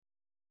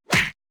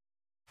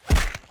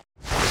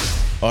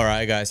All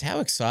right, guys, how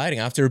exciting.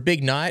 After a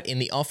big night in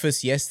the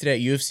office yesterday at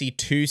UFC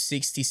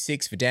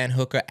 266 for Dan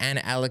Hooker and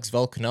Alex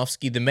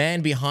Volkanovski, the man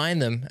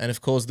behind them, and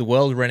of course the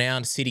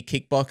world-renowned City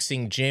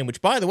Kickboxing gym,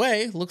 which, by the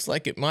way, looks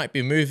like it might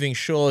be moving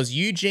shores,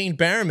 Eugene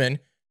Bareman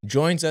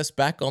joins us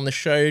back on the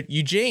show.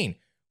 Eugene,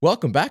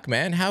 welcome back,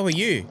 man. How are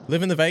you?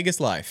 Living the Vegas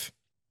life.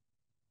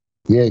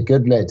 Yeah,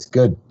 good, lads.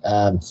 Good.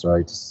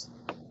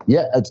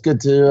 It's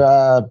good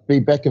to be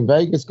back in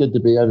Vegas. Good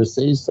to be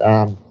overseas.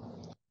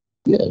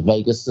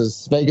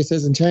 Vegas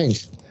hasn't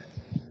changed.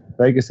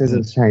 Vegas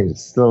hasn't changed.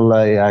 It's still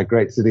a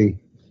great city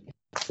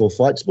for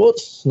fight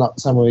sports.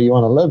 Not somewhere you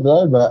want to live,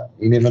 though, but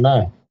you never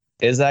know.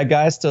 Is that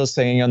guy still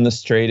singing on the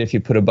street, "If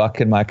you put a buck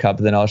in my cup,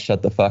 then I'll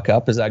shut the fuck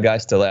up"? Is that guy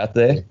still out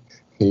there?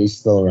 He's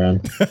still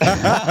around.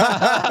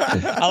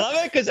 I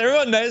love it because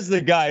everyone knows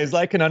the guy. He's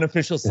like an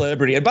unofficial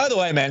celebrity. And by the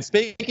way, man,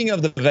 speaking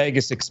of the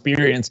Vegas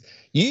experience,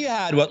 you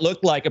had what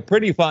looked like a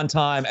pretty fun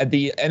time at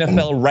the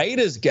NFL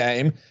Raiders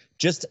game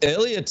just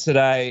earlier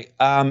today.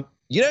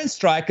 You don't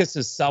strike us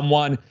as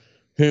someone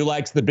who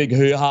likes the big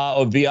hoo-ha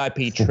or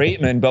VIP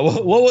treatment,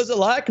 but what was it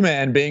like,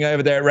 man, being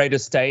over there at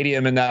Raiders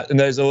Stadium and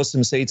those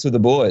awesome seats with the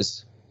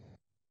boys?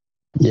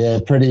 Yeah,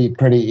 pretty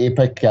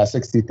epic.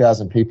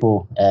 60,000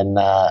 people, and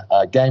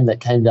a game that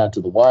came down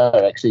to the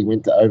wire. Actually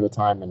went to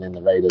overtime, and then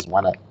the Raiders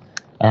won it.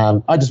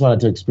 I just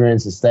wanted to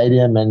experience the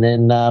stadium, and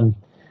then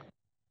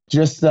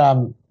just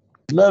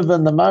live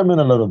in the moment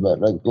a little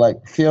bit,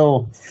 like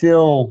feel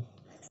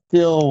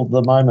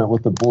the moment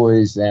with the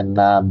boys, and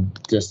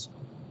just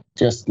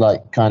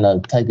like kind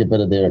of take a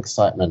bit of their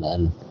excitement,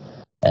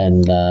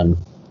 and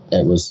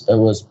it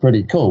was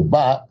pretty cool.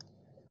 But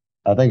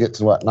I think it's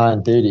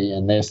 9:30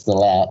 and they're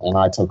still out, and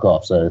I took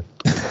off. So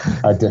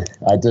I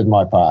did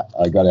my part.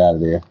 I got out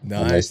of there.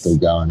 Nice. And they're still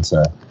going.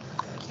 So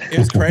it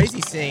was crazy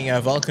seeing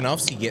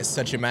Volkanovski get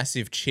such a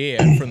massive cheer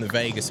from the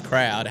Vegas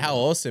crowd. How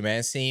awesome,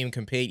 man! Seeing him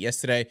compete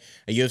yesterday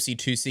at UFC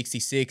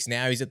 266.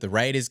 Now he's at the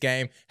Raiders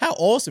game. How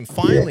awesome!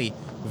 Finally,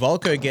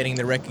 Volko getting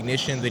the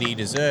recognition that he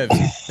deserves.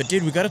 But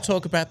dude, we got to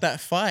talk about that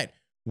fight.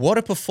 What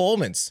a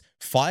performance!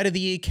 Fight of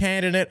the Year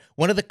candidate.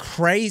 One of the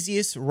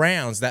craziest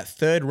rounds. That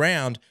third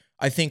round,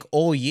 I think,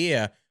 all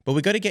year. But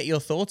we got to get your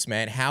thoughts,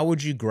 man. How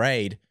would you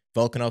grade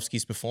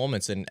Volkanovski's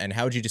performance, and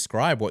how would you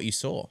describe what you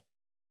saw?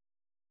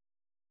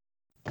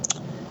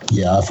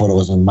 Yeah, I thought it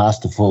was a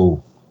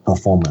masterful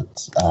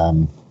performance.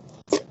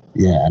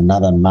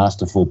 Another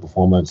masterful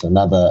performance.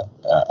 Another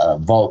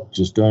Volk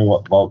just doing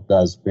what Volk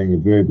does, being a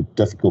very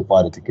difficult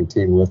fighter to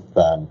contend with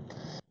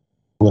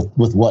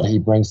what he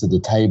brings to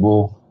the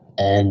table,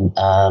 and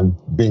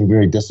being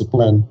very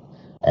disciplined,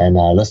 and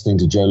listening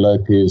to Joe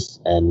Lopez,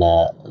 and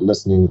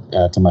listening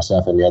to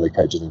myself and the other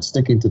coaches, and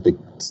sticking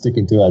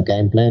to our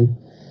game plan.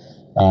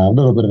 A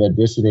little bit of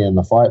adversity in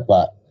the fight,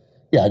 but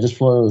yeah, I just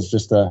thought it was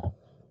just a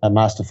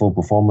masterful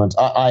performance.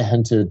 I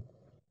hinted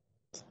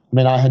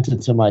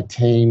to my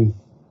team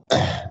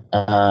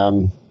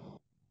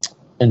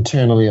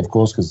internally, of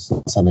course, because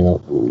it's something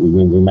that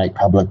we make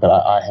public, but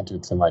I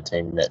hinted to my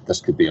team that this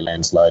could be a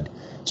landslide,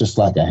 just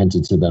like I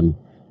hinted to them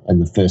in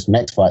the first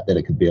Max fight that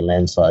it could be a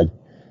landslide.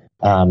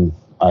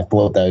 I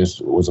thought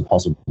those was a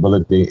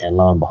possibility, and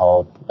lo and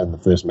behold, in the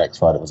first Max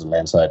fight it was a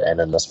landslide, and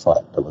in this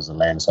fight it was a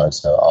landslide.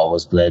 So I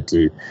was glad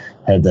to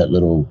have that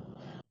little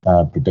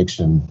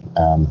prediction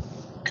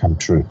come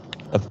true.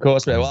 Of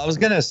course, man. Well, I was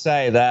going to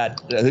say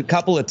that a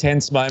couple of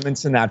tense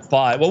moments in that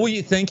fight. What were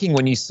you thinking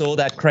when you saw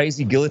that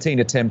crazy guillotine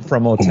attempt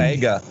from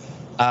Ortega?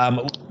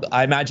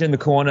 I imagine the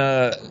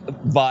corner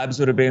vibes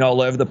would have been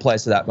all over the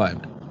place at that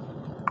moment.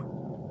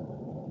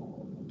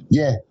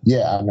 Yeah.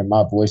 I mean,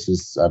 my voice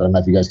is, I don't know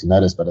if you guys can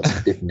notice, but it's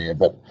definitely a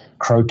bit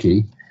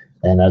croaky.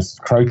 And it's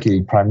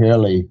croaky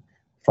primarily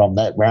from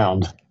that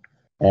round,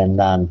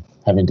 and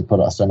having to put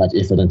so much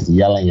effort into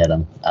yelling at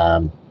him.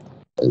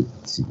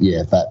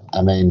 But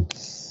I mean,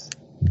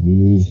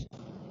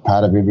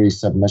 part of every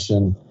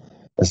submission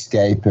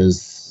escape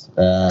is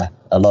a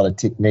lot of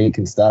technique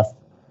and stuff,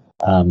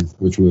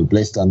 which we were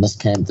blessed on this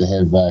camp to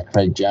have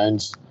Craig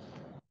Jones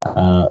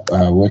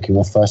working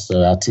with us,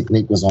 so our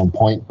technique was on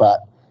point.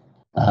 But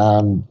I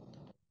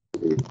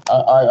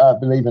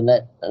believe in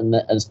that, and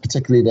it's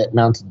particularly that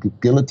mounted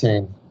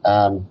guillotine.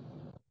 There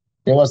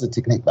was a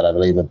technique, but I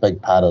believe a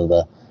big part of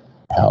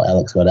how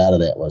Alex got out of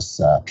that was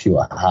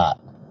pure heart.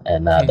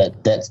 And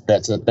that's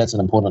an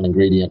important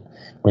ingredient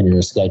when you're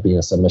escaping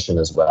a submission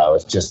as well.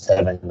 It's just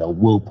having the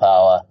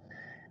willpower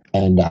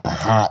and the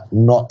heart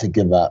not to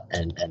give up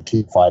and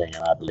keep fighting.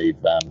 And I believe,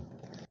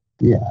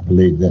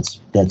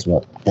 that's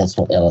what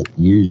Alex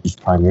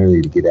used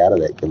primarily to get out of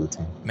that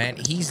guillotine. Man,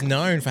 he's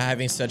known for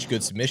having such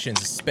good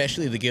submissions,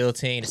 especially the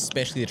guillotine,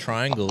 especially the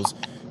triangles.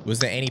 Was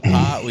there any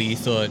part where you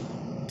thought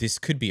this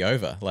could be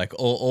over? Like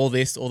all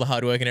the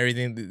hard work and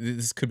everything,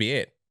 this could be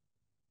it?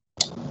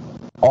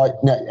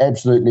 No,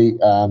 absolutely.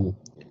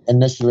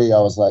 Initially, I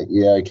was like,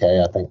 yeah,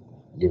 okay. I think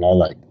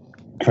like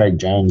Craig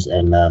Jones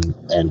and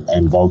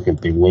Volk have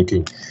been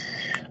working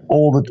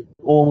all of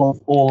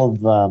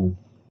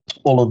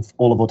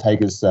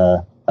Ortega's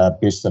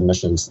best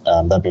submissions.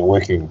 They've been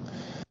working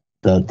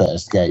the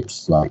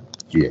escapes like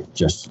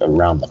just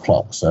around the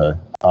clock. So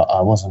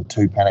I wasn't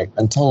too panicked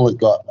until it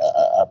got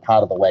a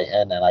part of the way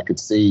in, and I could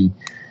see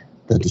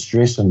the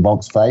distress in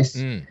Volk's face,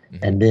 and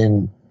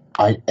then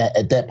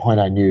at that point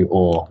I knew,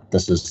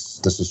 this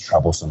is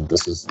troublesome.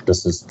 This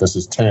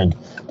is turned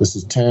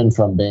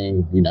from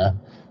being,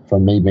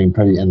 from me being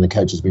pretty, and the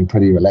coach has been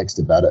pretty relaxed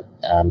about it,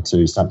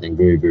 to something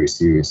very, very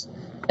serious.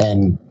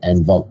 And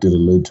Volk did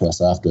allude to us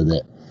after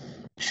that.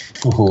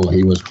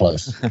 He was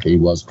close. He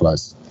was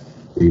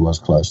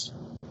close.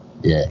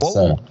 Yeah.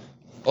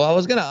 Well, I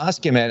was going to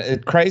ask you, man, a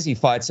crazy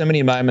fight, so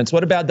many moments.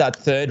 What about that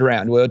third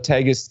round where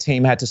Ortega's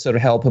team had to sort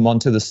of help him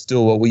onto the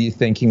stool? What were you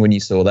thinking when you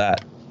saw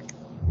that?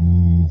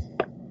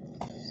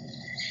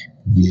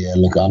 Yeah,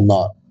 look, I'm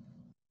not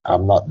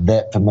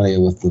that familiar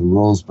with the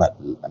rules, but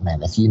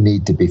man, if you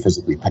need to be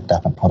physically picked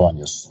up and put on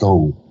your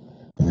stool,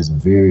 there's a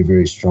very,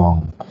 very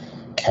strong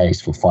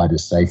case for fighter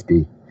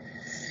safety,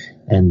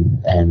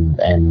 and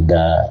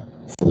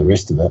for the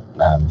rest of it,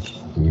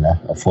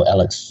 for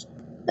Alex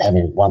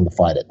having won the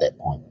fight at that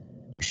point,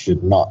 you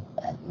should not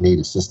need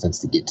assistance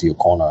to get to your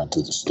corner and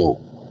to the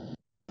stool.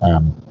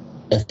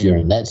 If you're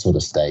in that sort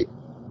of state,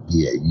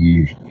 yeah,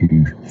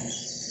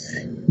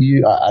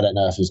 I don't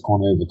know if his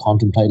corner ever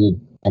contemplated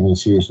having a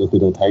serious look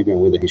at Ortega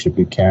and whether he should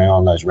be carrying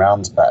on those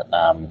rounds, but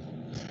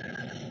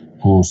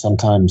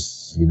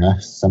sometimes you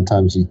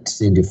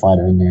send your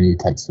fighter in there and he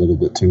takes a little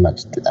bit too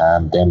much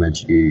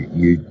damage.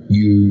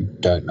 You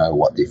don't know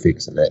what the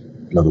effects of that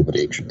little bit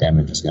of extra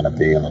damage is going to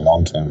be in the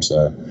long term.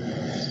 So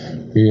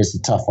yeah, it's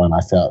a tough one.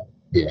 I felt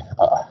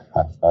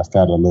I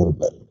felt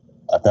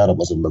it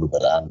was a little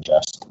bit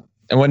unjust.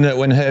 And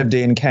when Herb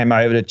Dean came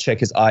over to check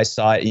his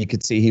eyesight, you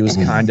could see he was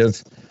kind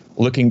of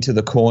looking to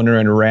the corner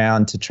and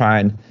around to try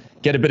and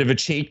get a bit of a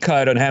cheat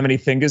code on how many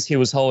fingers he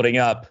was holding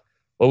up.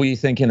 What were you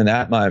thinking in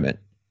that moment?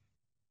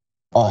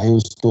 Oh, he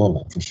was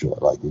stalling for sure.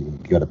 Like, you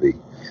got to be,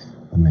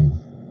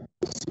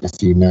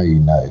 if you know, you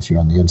know. If you're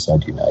on the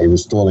inside, you know. He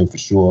was stalling for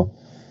sure.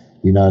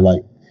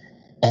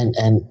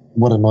 And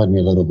what annoyed me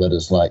a little bit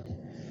is, like,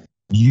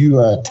 you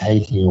are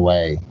taking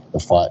away the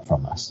fight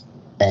from us.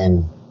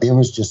 And there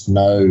was just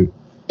no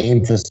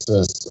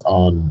emphasis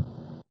on,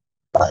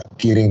 like,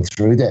 getting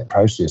through that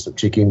process of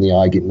checking the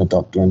eye, getting the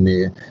doctor in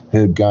there,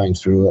 Herb going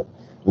through it.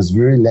 It was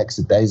very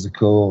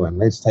lackadaisical and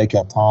let's take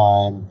our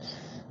time.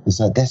 And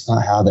so that's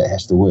not how that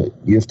has to work.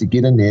 You have to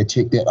get in there,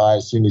 check that eye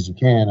as soon as you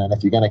can, and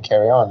if you're going to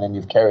carry on, then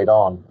you've carried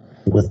on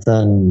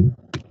within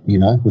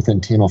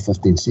 10 or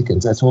 15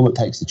 seconds. That's all it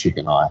takes to check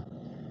an eye.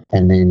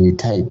 And then you're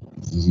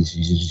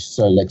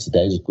so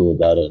lackadaisical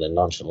about it and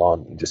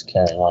nonchalant and just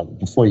carrying on.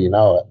 Before you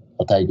know it,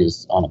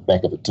 Ortega's on the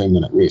back of a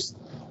 2-minute rest,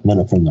 a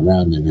minute from the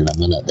round and then a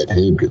minute that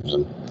Herb gives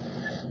him.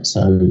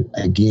 So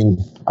again,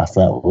 I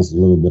felt it was a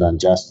little bit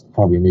unjust.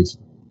 Probably needs to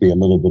be a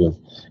little bit of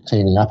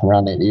cleaning up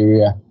around that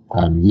area.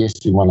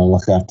 Yes, you want to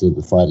look after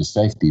the fighter's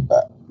safety,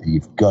 but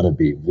you've got to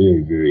be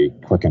very, very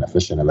quick and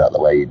efficient about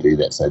the way you do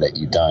that so that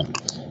you don't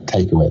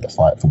take away the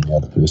fight from the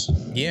other person.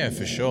 Yeah,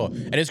 for sure.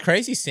 And it's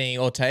crazy seeing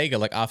Ortega,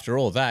 like, after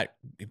all that,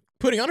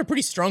 putting on a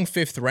pretty strong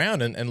 5th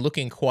round and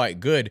looking quite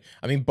good.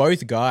 I mean,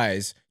 both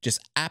guys,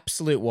 just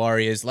absolute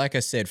warriors. Like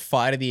I said,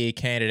 fight of the year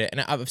candidate.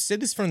 And I've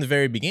said this from the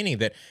very beginning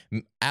that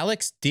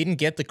Alex didn't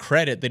get the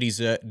credit that he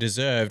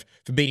deserved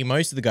for beating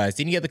most of the guys.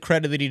 Didn't get the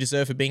credit that he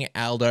deserved for being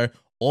Aldo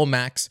or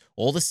Max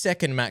or the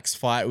second Max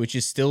fight, which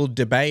is still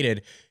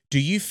debated. Do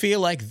you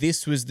feel like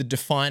this was the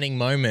defining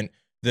moment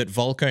that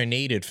Volko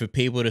needed for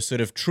people to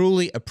sort of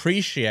truly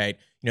appreciate,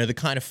 the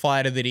kind of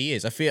fighter that he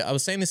is? I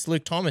was saying this to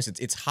Luke Thomas,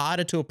 it's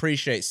harder to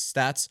appreciate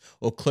stats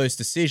or close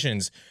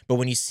decisions, but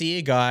when you see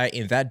a guy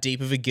in that deep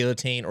of a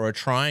guillotine or a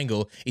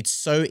triangle, it's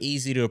so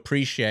easy to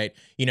appreciate,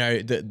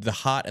 the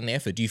heart and the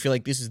effort. Do you feel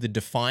like this is the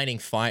defining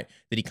fight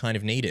that he kind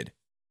of needed?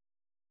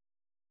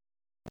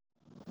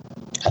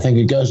 I think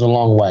it goes a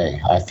long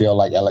way. I feel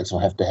like Alex will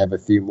have to have a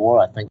few more.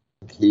 I think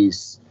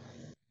it's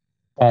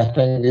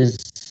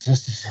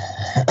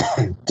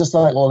just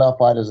like all our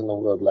fighters in the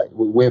world. Like,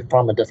 we're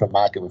from a different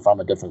market, we're from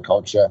a different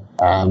culture.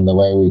 The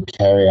way we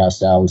carry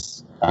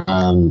ourselves,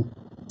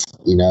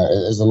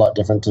 is a lot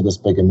different to this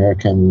big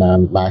American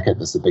market.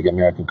 This is a big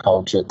American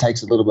culture. It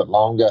takes a little bit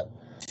longer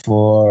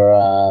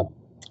for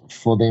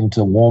them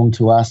to warm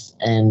to us,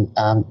 and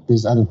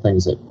there's other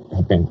things that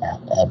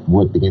have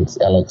worked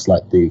against Alex,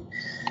 like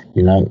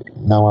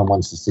no one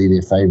wants to see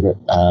their favorite,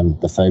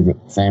 the favorite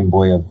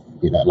fanboy of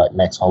like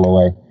Max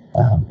Holloway.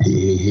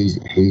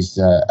 He's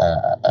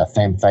a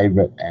fan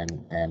favorite,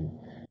 and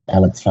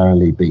Alex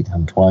thoroughly beat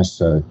him twice.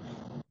 So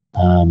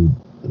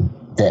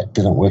that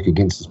didn't work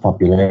against his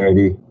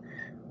popularity.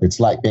 It's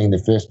like being the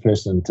first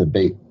person to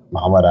beat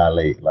Muhammad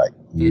Ali. Like,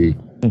 you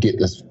get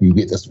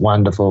this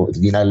wonderful,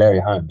 Larry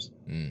Holmes.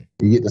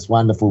 You get this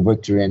wonderful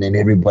victory, and then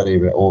everybody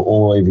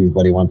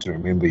wants to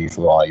remember you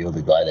for, you're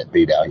the guy that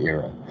beat our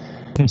hero.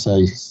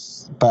 So,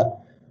 but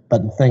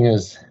the thing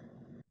is,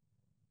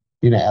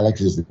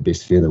 Alex is the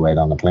best featherweight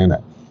on the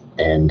planet,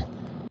 and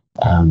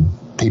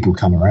people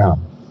come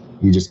around.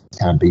 You just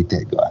can't beat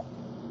that guy.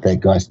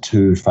 That guy's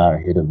too far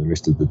ahead of the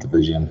rest of the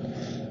division,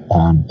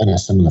 in a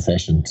similar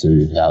fashion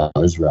to how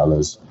Israel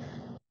is.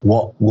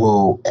 what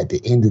will, at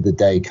the end of the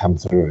day, come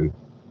through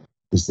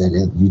is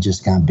that you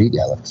just can't beat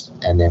Alex.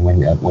 And then when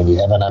you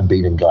have an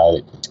unbeaten guy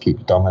that just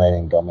keeps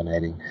dominating,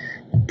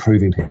 and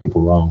proving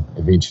people wrong,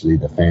 eventually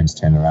the fans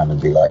turn around and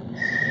be like,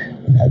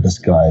 this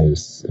guy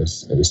is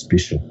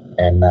special.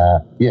 And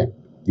the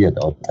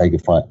Ortega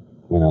fight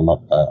went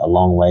a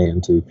long way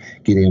into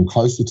getting him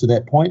closer to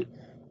that point.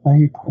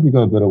 He probably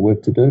got a bit of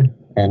work to do,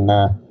 and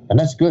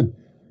that's good.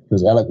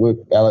 Because Alec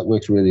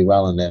works really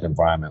well in that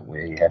environment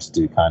where he has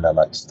to kind of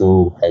like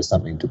still has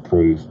something to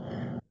prove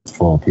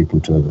for people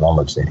to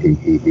acknowledge that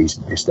he's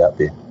the best out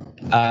there.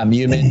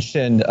 You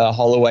mentioned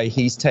Holloway.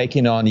 He's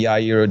taking on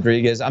Yair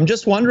Rodriguez. I'm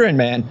just wondering,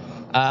 man,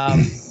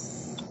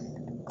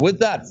 with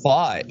that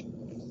fight,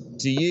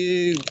 do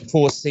you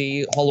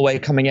foresee Holloway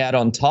coming out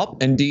on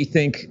top? And do you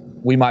think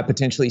we might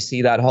potentially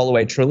see that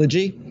Holloway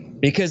trilogy?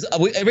 Because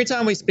every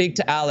time we speak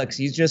to Alex,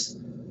 he's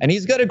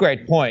got a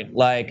great point.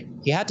 Like,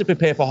 he had to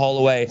prepare for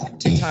Holloway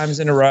 2 times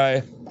in a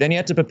row. Then he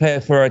had to prepare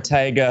for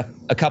Ortega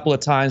a couple of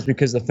times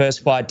because the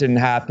first fight didn't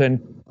happen.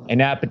 And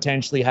now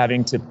potentially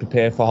having to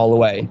prepare for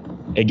Holloway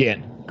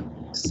again.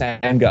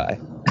 Same guy.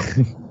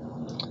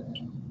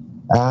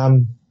 I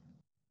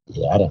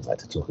don't like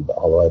to talk about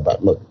Holloway,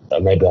 but look,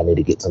 maybe I need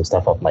to get some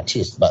stuff off my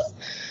chest. But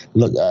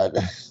look,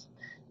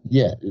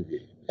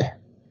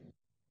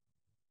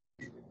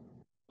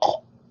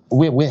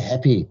 we're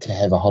happy to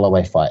have a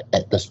Holloway fight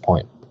at this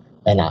point.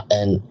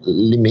 And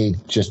let me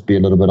just be a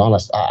little bit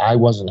honest. I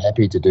wasn't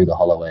happy to do the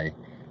Holloway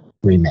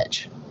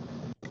rematch.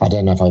 I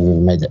don't know if I've ever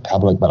made that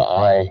public, but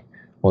I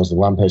was the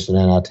one person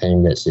in our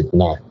team that said,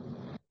 no,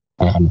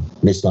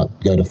 let's not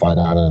go to fight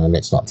Arnold and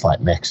let's not fight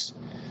Max.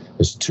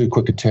 It's too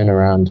quick a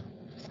turnaround,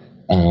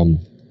 and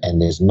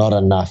there's not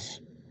enough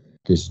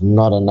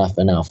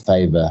in our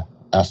favor,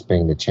 us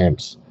being the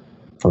champs,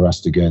 for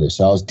us to go there.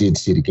 So I was dead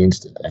set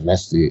against it, and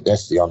that's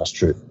the honest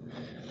truth.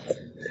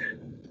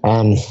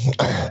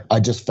 I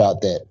just felt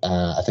that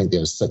I think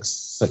there was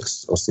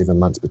six or 7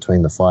 months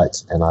between the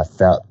fights, and I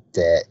felt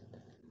that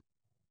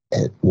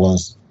it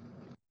was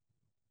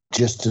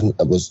just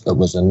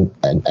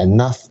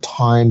enough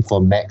time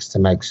for Max to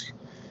make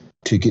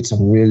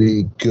some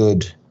really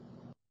good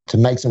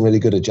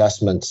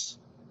adjustments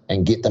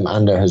and get them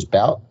under his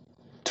belt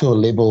to a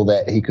level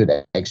that he could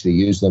actually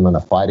use them in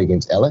a fight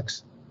against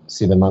Alex.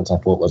 7 months I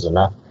thought was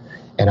enough,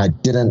 and I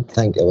didn't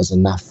think it was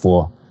enough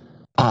for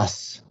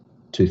us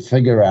to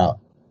figure out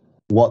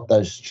what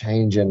those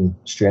change in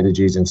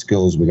strategies and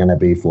skills were going to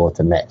be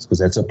to Max, because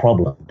that's a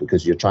problem,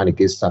 because you're trying to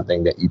guess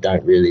something that you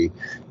don't really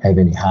have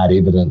any hard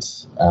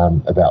evidence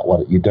about.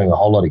 What you're doing, a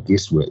whole lot of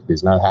guesswork.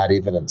 There's no hard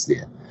evidence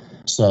there.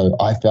 So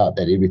I felt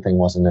that everything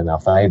wasn't in our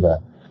favor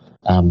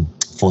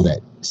for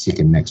that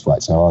second Max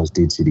fight, so I was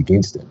dead set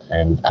against it.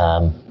 And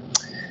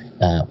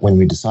when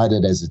we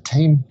decided as a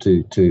team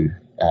to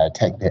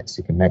attack that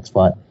second Max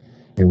fight,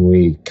 and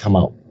we come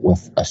up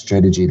with a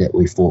strategy that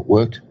we thought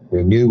worked,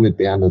 we knew we'd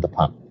be under the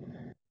pump.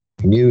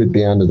 We knew we'd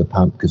be under the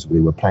pump because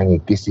we were playing a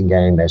guessing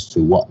game as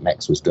to what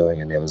Max was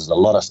doing, and there was a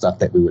lot of stuff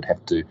that we would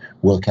have to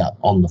work out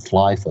on the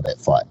fly for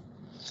that fight.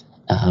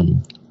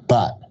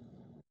 But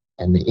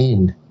in the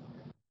end,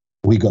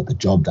 we got the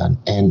job done.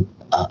 And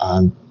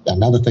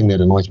another thing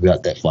that annoys me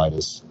about that fight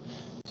is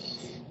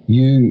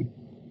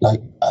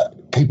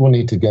people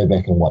need to go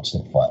back and watch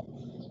that fight.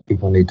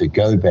 People need to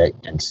go back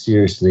and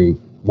seriously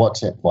watch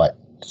that fight,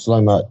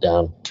 slow-mo it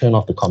down, turn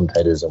off the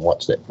commentators and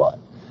watch that fight.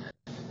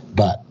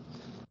 But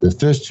the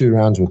first 2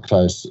 rounds were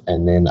close,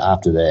 and then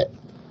after that,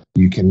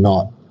 you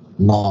cannot,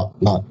 not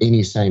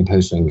any sane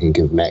person can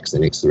give Max the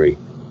next 3.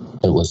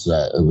 It was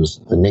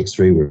the next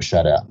 3 were a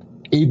shutout.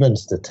 Even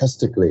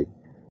statistically,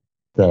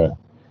 the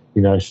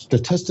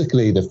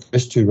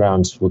first 2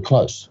 rounds were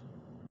close,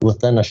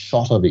 within a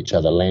shot of each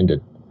other.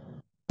 Landed.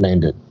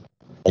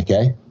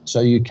 Okay,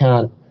 so you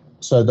can't.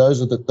 So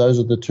those are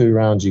the 2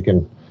 rounds you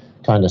can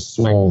kind of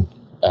swing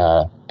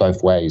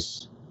both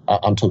ways.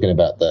 I'm talking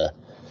about the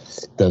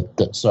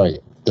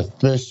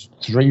first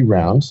 3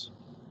 rounds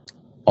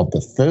of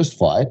the first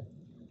fight.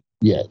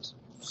 Yeah,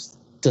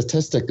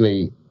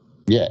 statistically,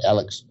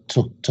 Alex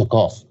took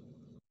off,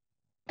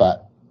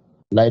 but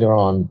later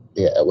on,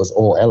 it was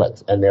all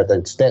Alex, and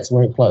the stats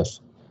weren't close.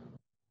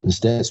 The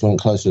stats weren't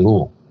close at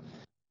all.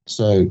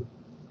 So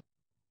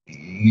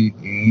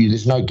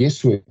there's no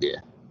guesswork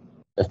there.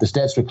 If the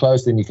stats were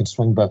close, then you can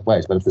swing both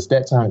ways. But if the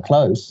stats aren't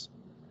close,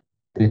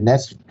 then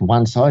that's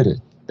one-sided.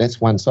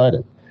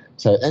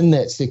 So in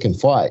that second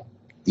fight,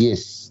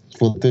 yes,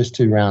 for the first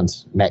 2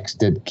 rounds, Max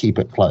did keep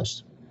it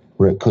close,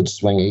 where it could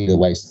swing either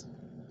way.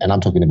 And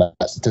I'm talking about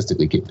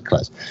statistically keep it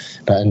close.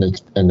 But in the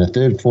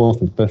 3rd,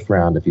 4th, and 5th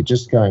round, if you're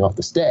just going off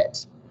the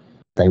stats,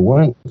 they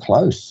weren't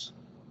close.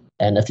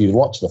 And if you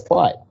watch the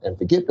fight and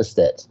forget the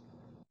stats,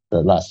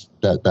 the last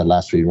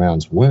 3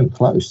 rounds weren't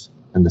close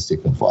in the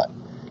second fight.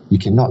 You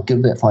cannot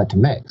give that fight to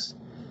Max.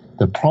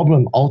 The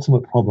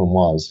ultimate problem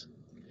was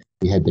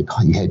you had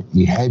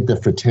the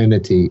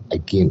fraternity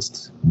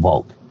against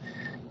Volk.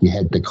 You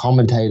had the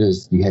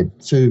commentators. You had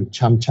 2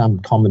 chum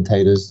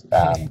commentators,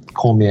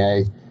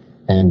 Cormier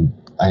and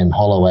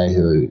Holloway,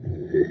 who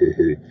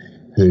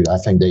who I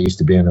think they used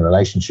to be in a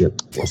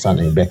relationship or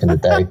something back in the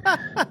day,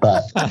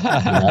 but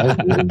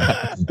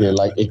they're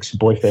like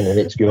ex-boyfriend and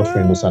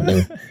ex-girlfriend or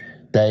something.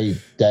 They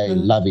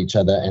love each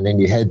other, and then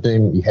you had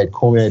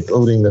Cormier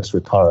building this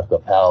rhetoric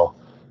of how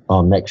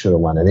Max should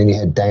have won, and then you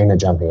had Dana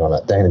jumping on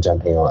it.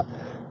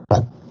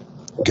 But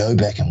go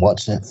back and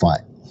watch that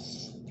fight.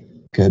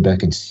 Go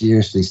back and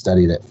seriously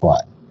study that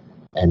fight,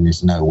 and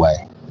there's no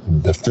way.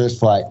 The first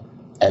fight,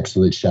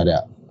 absolute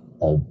shutout.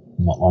 One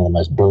of the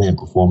most brilliant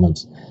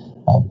performances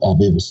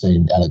I've ever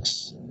seen.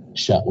 Alex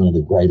shut one of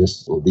the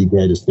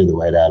greatest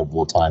featherweight out of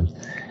all time.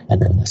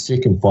 And then the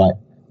second fight,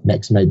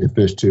 Max made the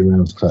first 2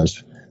 rounds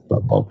close,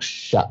 but Bob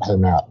shut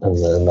him out in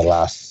the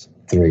last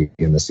 3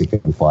 in the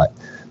second fight.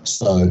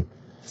 So,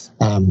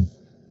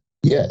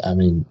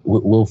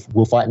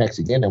 we'll fight Max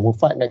again, and we'll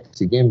fight Max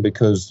again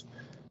because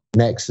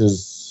Max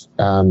has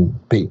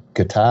beat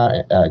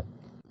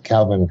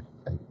Calvin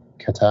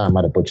Qatar, I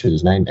might have butchered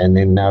his name, and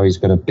then now he's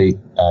going to beat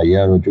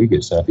Yair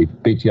Rodriguez. So if he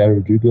beats Yair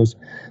Rodriguez,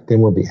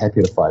 then we'll be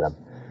happy to fight him.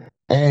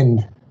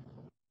 And,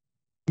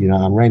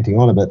 I'm ranting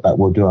on a bit, but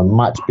we'll do a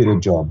much better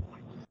job.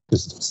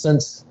 Because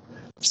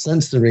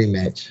since the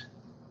rematch,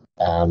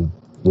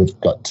 we've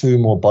got 2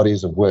 more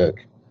bodies of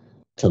work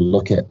to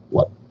look at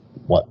what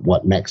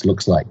Max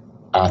looks like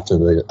after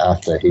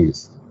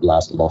he's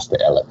last lost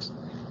to Alex.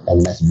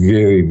 And that's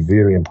very,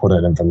 very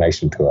important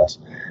information to us.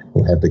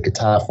 We'll have the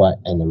Qatar fight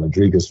and the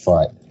Rodriguez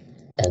fight,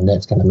 and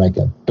that's going to make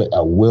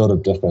a world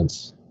of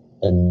difference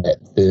in that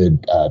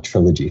third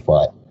trilogy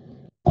fight.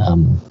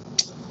 And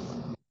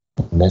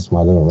that's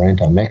my little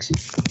rant on Maxi.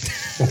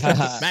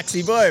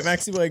 Maxi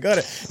boy, got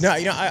it. No,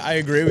 I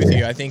agree with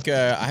you. I think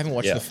I haven't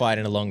watched the fight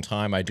in a long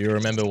time. I do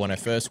remember when I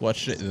first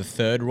watched it, the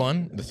third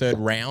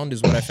round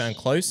is what I found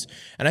close.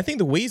 And I think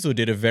the Weasel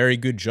did a very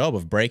good job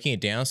of breaking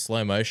it down,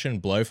 slow motion,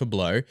 blow for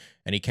blow.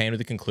 And he came to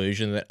the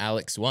conclusion that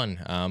Alex won.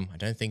 I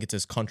don't think it's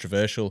as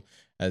controversial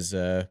as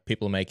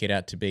people make it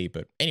out to be.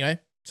 But anyway,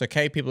 it's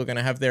okay. People are going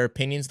to have their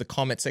opinions. The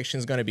comment section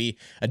is going to be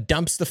a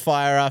dumpster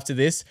fire after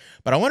this.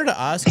 But I wanted to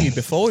ask you,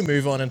 before we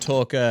move on and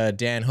talk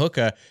Dan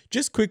Hooker,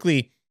 just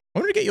quickly, I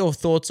wanted to get your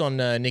thoughts on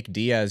Nick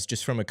Diaz,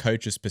 just from a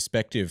coach's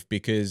perspective,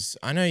 because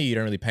I know you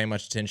don't really pay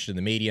much attention to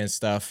the media and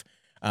stuff,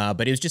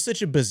 but it was just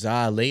such a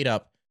bizarre lead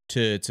up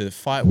to the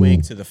fight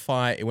week, to the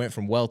fight. It went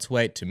from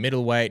welterweight to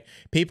middleweight.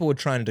 People were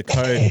trying to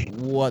decode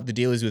what the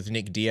deal is with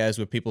Nick Diaz,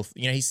 where people,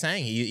 he's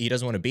saying he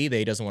doesn't want to be there,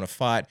 he doesn't want to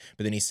fight,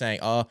 but then he's saying,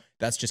 oh,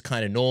 that's just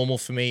kind of normal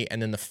for me.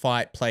 And then the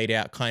fight played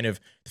out kind of,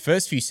 the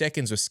first few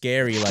seconds were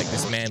scary, like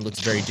this man looks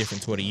very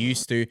different to what he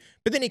used to,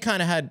 but then he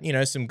kind of had,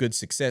 some good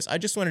success. I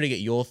just wanted to get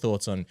your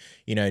thoughts on,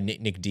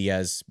 Nick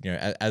Diaz,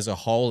 as a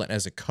whole and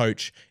as a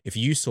coach, if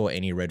you saw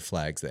any red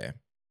flags there.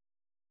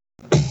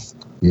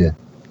 Yeah.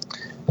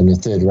 In the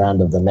third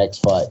round of the Max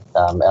fight,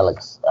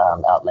 Alex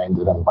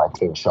outlanded him by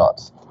 10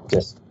 shots.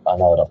 I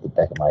know it off the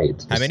back of my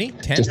head. How many?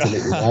 10? Just to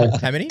let you know.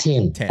 How many?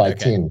 10 by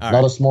okay. 10.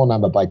 Not a small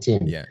number, by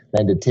 10. Yeah.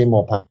 Landed 10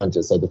 more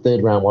punches. So the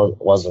third round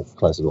wasn't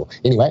close at all.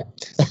 Anyway,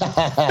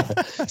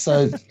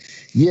 so,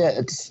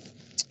 it's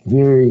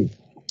very,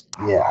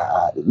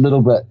 a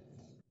little bit,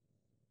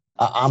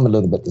 I'm a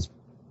little bit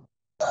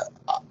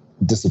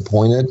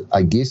disappointed,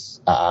 I guess.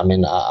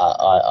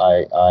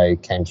 I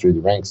came through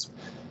the ranks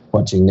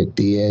watching Nick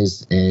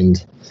Diaz,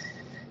 and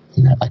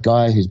a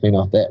guy who's been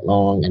off that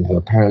long and who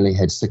apparently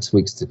had 6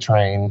 weeks to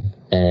train,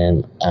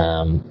 and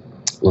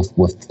with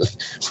was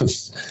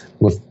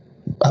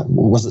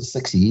it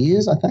 6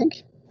 years? I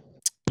think.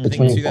 I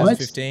think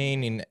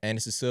 2015 in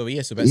Anderson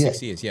Silva. So about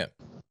 6 years. Yeah.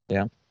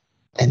 Yeah.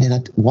 And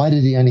then why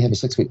did he only have a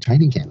 6 week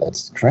training camp?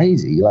 That's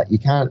crazy. Like you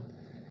can't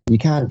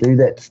do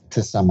that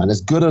to someone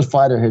as good a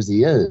fighter as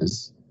he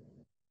is,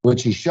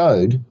 which he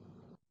showed.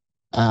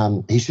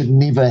 He should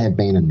never have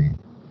been in there.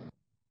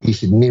 He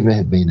should never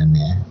have been in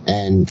there,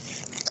 and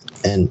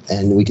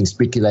we can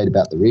speculate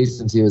about the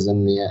reasons he was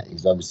in there.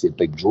 He's obviously a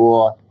big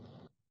draw.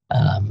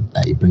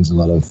 He brings a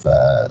lot of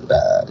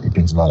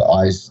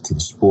eyes to the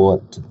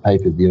sport, to the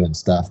pay-per-view and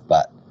stuff.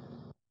 But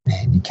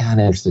man, you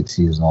can't have 6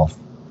 years off.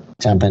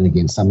 Jump in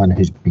against someone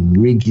who's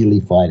been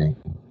regularly fighting,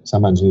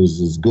 someone who's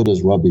as good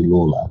as Robbie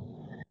Lawler,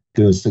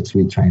 do a 6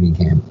 week training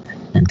camp,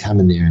 and come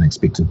in there and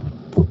expect to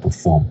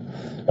perform.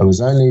 It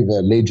was only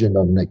the legend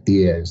of Nick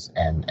Diaz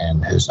and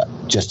his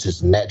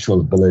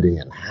natural ability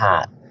and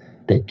heart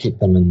that kept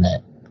them in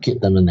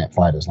that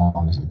fight as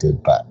long as he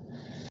did. But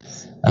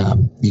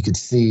you could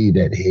see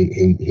that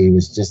he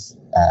was just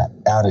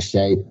out of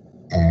shape,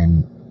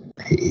 and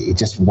he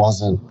just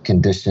wasn't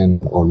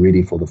conditioned or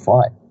ready for the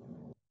fight.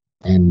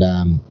 And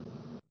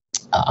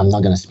I'm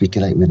not going to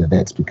speculate whether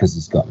that's because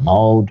he's got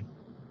mold.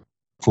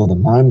 For the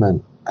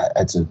moment,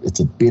 it's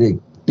a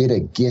better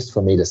guess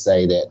for me to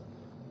say that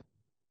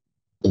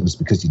it was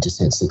because you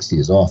just had 6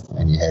 years off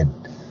and you had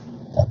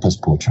a piss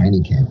poor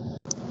training camp.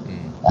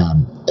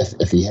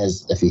 If he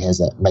has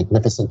a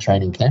magnificent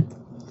training camp,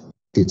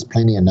 gets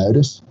plenty of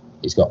notice,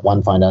 he's got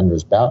one fight under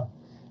his belt,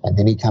 and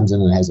then he comes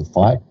in and has a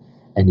fight,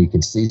 and you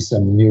can see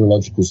some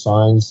neurological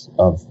signs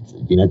of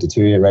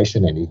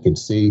deterioration, and you can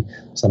see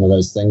some of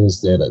those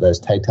things those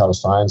telltale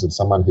signs of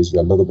someone who's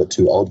a little bit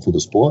too old for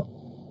the sport.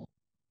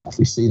 if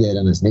we see that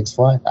in his next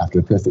fight after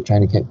a perfect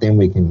training camp, then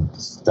we can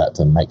start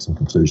to make some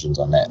conclusions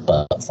on that.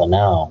 But for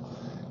now,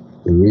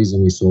 the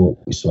reason we saw,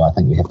 I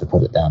think we have to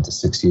put it down to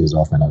 6 years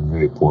off in a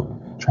very poor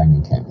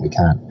training camp. We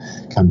can't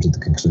come to the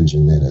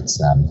conclusion that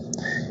it's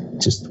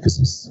just because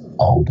he's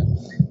old and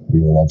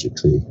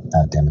neurologically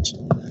damaged.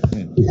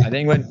 Yeah. I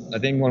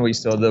think when we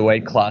saw the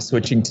weight class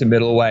switching to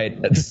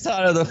middleweight at the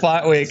start of the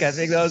fight week, I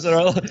think those are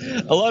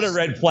a lot of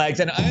red flags.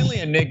 And only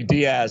a Nick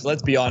Diaz,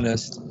 let's be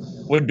honest,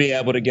 would be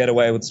able to get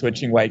away with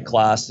switching weight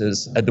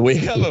classes at the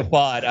week of a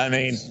fight. I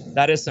mean,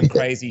 that is some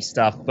crazy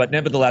stuff. But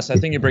nevertheless, I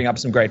think you bring up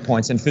some great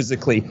points. And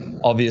physically,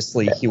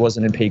 obviously, he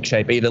wasn't in peak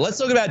shape either. Let's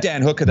talk about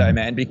Dan Hooker, though,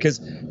 man,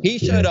 because he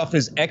showed off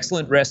his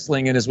excellent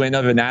wrestling in his win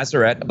over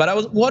Nasrat. But I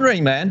was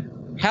wondering, man,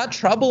 how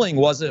troubling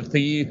was it for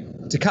you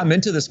to come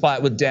into this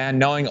fight with Dan,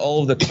 knowing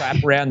all of the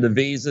crap around the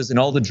visas and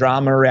all the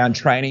drama around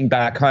training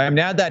back home?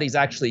 Now that he's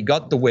actually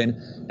got the win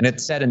and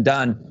it's said and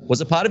done, was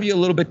a part of you a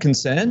little bit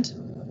concerned?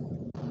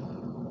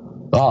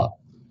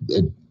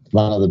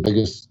 One of the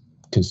biggest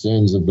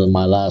concerns of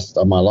my life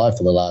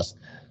for the last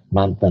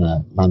month and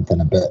a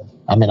bit.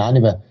 I mean, I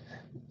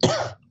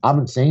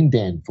haven't seen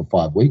Dan for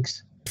 5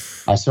 weeks.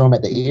 I saw him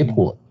at the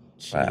airport.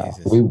 Wow.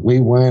 We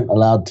weren't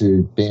allowed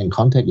to be in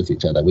contact with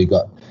each other. We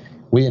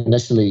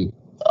initially,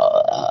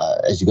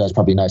 as you guys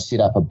probably know, set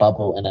up a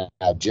bubble in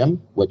our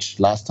gym, which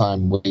last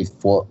time we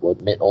fought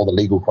met all the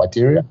legal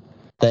criteria.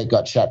 That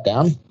got shut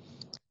down.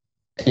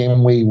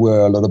 Then we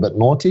were a little bit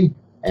naughty,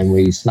 and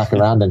we snuck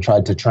around and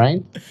tried to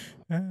train.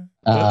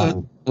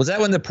 Was that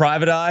when the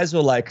private eyes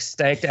were like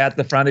staked out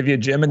the front of your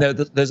gym, and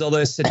there's all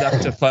those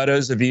seductive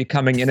photos of you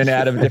coming in and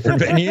out of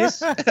different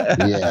venues?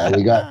 Yeah,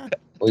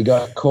 we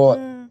got caught.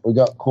 We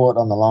got caught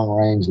on the long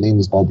range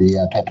lens by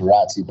the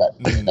paparazzi, but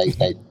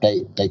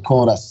they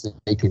caught us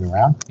sneaking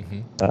around.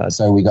 Mm-hmm.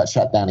 So we got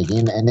shut down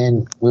again, and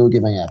then we were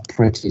giving a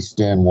pretty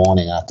stern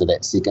warning after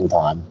that second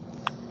time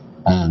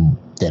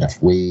that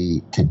if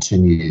we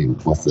continue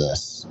with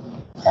this,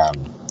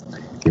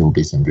 there will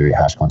be some very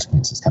harsh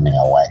consequences coming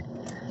our way.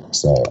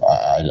 So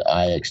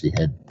I actually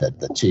had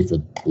the chief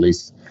of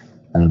police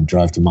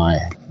drive to my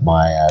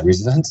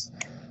residence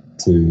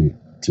to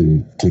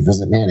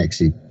visit me and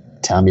actually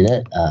tell me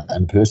that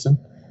in person,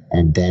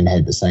 and Dan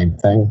had the same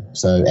thing.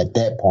 So at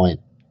that point,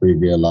 we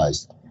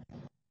realized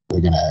you're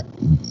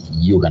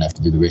gonna have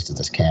to do the rest of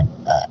this camp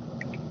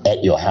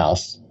at your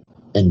house,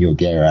 in your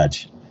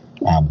garage,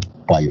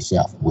 by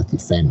yourself with your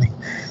family.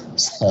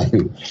 So,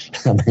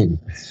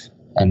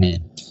 I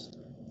mean,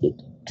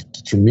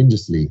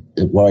 tremendously,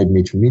 it worried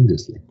me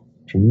tremendously.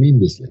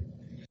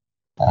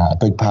 A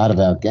big part of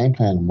our game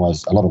plan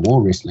was a lot of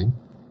wall wrestling.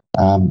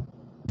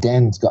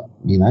 Dan's got,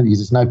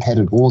 there's no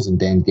padded walls in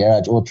Dan's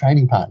garage or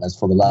training partners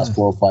for the last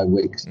 4 or 5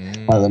 weeks.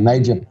 One of the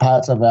major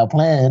parts of our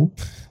plan,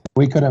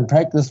 we couldn't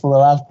practice for the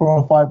last 4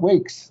 or 5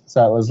 weeks.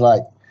 So it was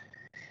like,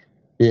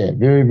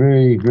 very,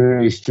 very,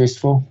 very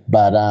stressful.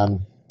 But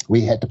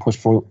we had to push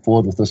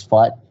forward with this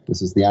fight.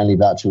 This is the only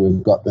voucher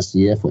we've got this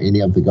year for any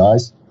of the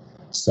guys.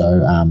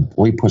 So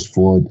we pushed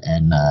forward,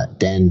 and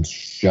Dan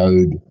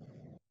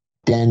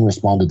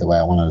responded the way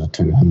I wanted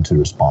him to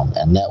respond.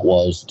 And that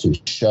was to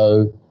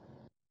show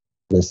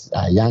this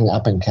young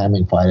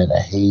up-and-coming fighter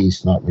that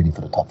he's not ready for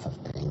the top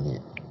 15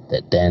 yet.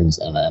 That Dan's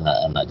in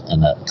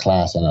a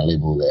class and a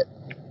level that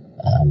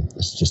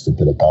is just a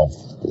bit above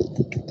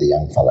the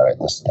young fella at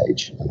this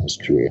stage in his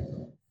career.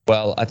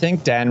 Well, I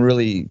think Dan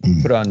really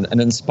put on an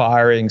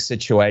inspiring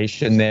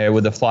situation there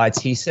with the fights.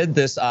 He said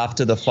this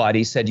after the fight.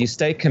 He said, you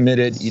stay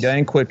committed, you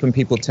don't quit when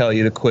people tell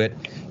you to quit,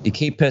 you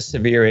keep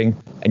persevering,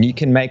 and you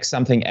can make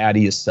something out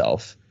of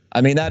yourself.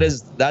 I mean,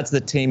 that's the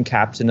team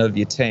captain of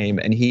your team,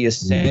 and he is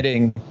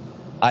setting,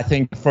 I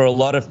think, for a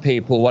lot of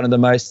people, one of the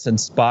most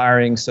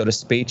inspiring sort of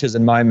speeches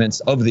and moments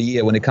of the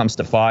year when it comes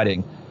to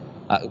fighting.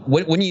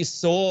 When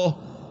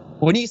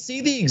you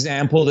see the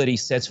example that he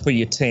sets for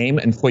your team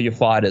and for your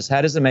fighters,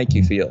 how does it make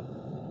you feel?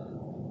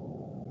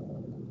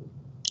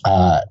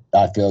 I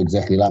feel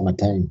exactly like my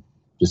team,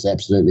 just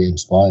absolutely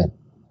inspired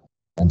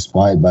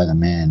by the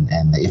man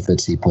and the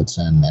efforts he puts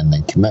in and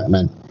the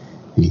commitment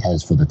he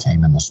has for the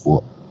team and the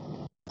sport.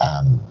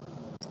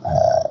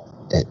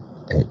 It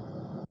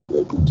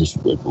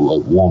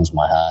warms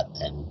my heart,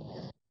 and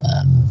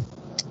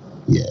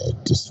it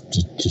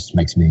just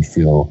makes me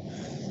feel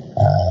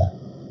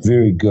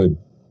very good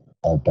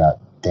about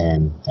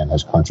Dan and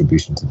his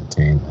contribution to the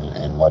team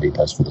and what he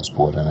does for the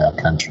sport in our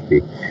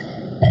country,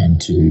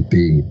 and to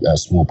be a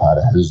small part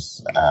of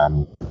his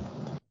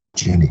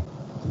journey.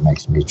 It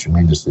makes me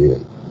tremendously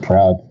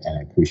proud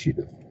and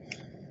appreciative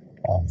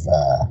of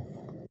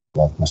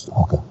Mr.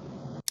 Hooker.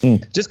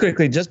 Just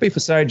quickly,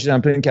 sorry to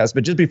jump in, Cass,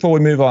 but just before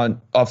we move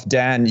on off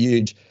Dan,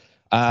 Huge,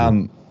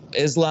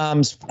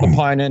 Islam's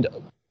opponent,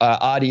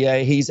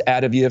 RDA, he's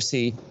out of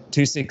UFC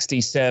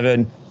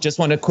 267. Just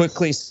want to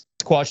quickly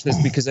squash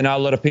this because I know a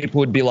lot of people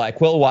would be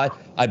like, well, what?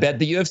 I bet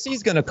the UFC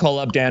is going to call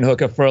up Dan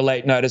Hooker for a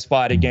late notice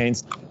fight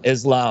against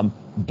Islam.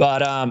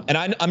 But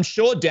and I'm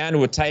sure Dan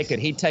would take it.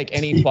 He'd take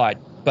any fight.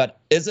 But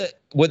is it,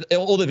 with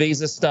all the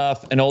visa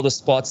stuff and all the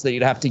spots that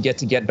you'd have to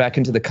get back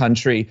into the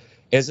country,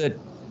 is it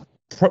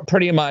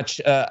pretty much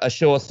a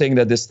sure thing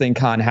that this thing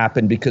can't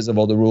happen because of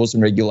all the rules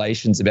and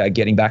regulations about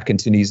getting back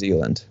into New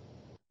Zealand?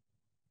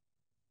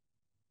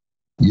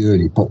 You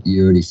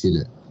already said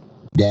it.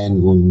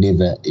 Dan will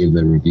never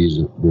ever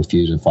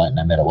refuse a fight,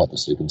 no matter what the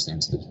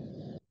circumstances.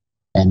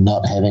 And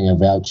not having a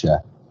voucher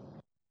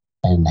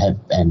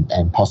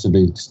and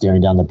possibly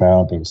staring down the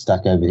barrel, being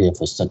stuck over here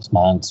for 6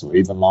 months or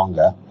even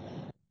longer,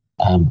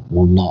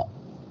 will not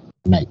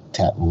make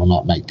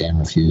Dan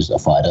refuse a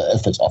fight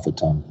if it's offered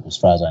to him. As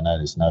far as I know,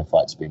 there's no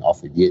fights been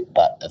offered yet.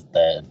 But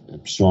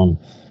if Sean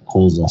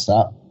calls us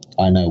up,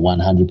 I know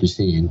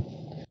 100%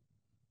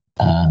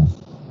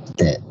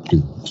 that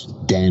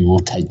Dan will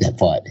take that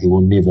fight. He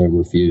will never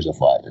refuse a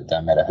fight. It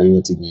don't matter who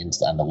it's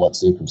against, under what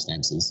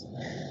circumstances.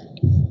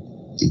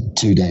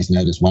 2 days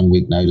notice, 1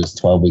 week notice,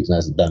 12 weeks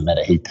notice, it doesn't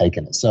matter. He's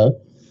taken it. So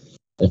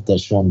if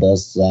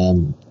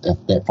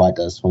that fight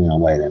does swing our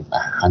way, then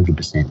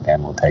 100%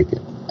 Dan will take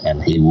it.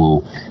 And he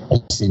will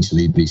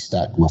essentially be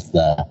stuck with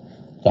a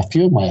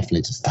few of my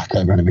athletes are stuck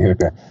over in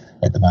America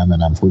at the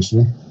moment,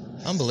 unfortunately.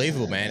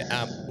 Unbelievable, man.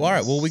 All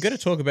right, well, we got to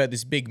talk about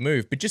this big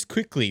move, but just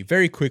quickly,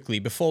 very quickly,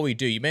 before we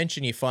do, you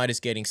mentioned your fighters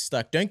getting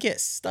stuck. Don't get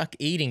stuck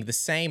eating the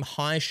same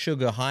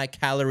high-sugar,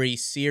 high-calorie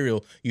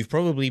cereal you've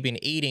probably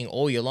been eating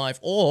all your life,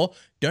 or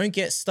don't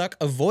get stuck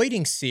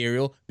avoiding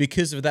cereal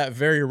because of that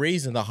very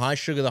reason, the high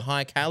sugar, the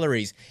high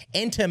calories.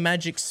 Enter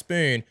Magic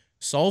Spoon.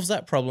 Solves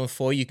that problem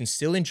for you. You can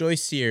still enjoy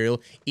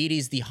cereal. It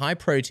is the high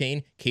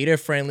protein, keto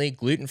friendly,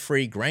 gluten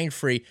free, grain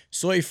free,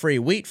 soy free,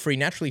 wheat free,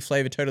 naturally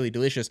flavored, totally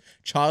delicious,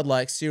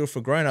 childlike cereal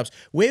for grown-ups.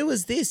 Where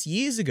was this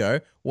years ago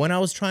when I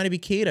was trying to be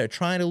keto,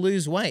 trying to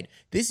lose weight?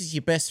 This is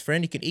your best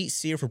friend. You can eat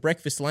cereal for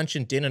breakfast, lunch,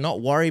 and dinner,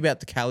 not worry about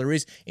the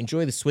calories,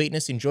 enjoy the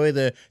sweetness, enjoy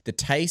the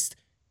taste.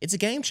 It's a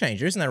game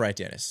changer, isn't that right,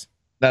 Dennis?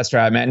 That's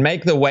right, man.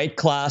 Make the weight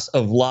class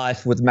of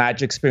life with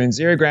Magic Spoon.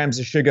 0 grams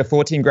of sugar,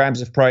 14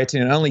 grams of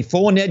protein, and only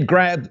 4 net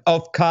grams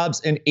of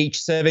carbs in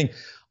each serving.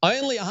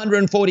 Only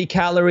 140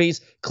 calories.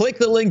 Click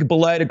the link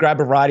below to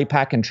grab a variety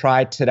pack and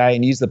try it today,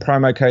 and use the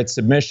promo code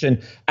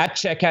SUBMISSION at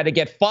checkout to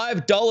get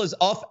 $5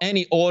 off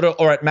any order,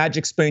 or at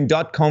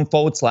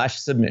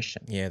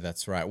magicspoon.com/submission. Yeah,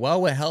 that's right.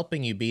 Well, we're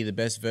helping you be the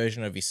best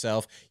version of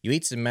yourself. You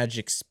eat some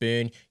Magic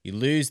Spoon, you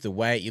lose the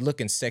weight, you're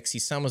looking sexy,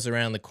 summer's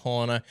around the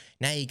corner,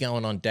 now you're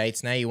going on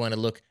dates, now you want to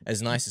look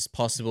as nice as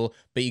possible,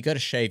 but you got to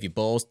shave your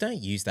balls. Don't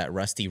use that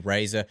rusty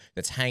razor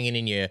that's hanging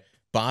in your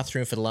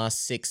bathroom for the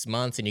last 6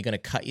 months, and you're going to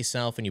cut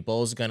yourself and your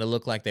balls are going to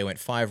look like they went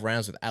 5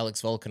 rounds with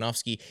Alex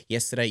Volkanovski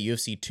yesterday,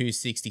 UFC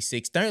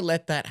 266. Don't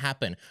let that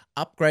happen.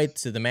 Upgrade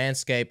to the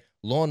Manscaped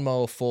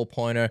Lawnmower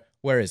 4.0.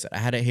 Where is it? I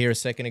had it here a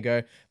second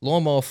ago.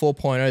 Lawnmower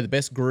 4.0, the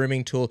best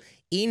grooming tool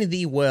in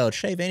the world.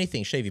 Shave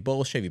anything. Shave your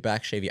balls, shave your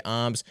back, shave your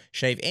arms,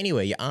 shave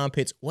anywhere, your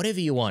armpits, whatever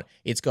you want.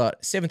 It's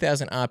got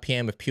 7,000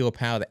 RPM of pure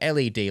power, the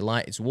LED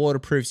light. It's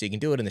waterproof, so you can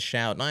do it in the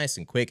shower nice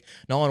and quick.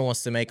 No one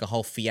wants to make a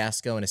whole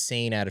fiasco and a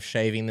scene out of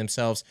shaving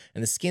themselves.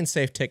 And the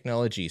skin-safe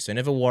technology, so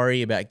never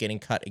worry about getting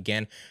cut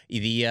again.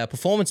 The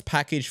Performance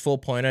Package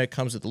 4.0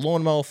 comes with the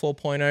Lawnmower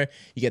 4.0.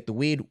 You get the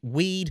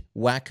Weed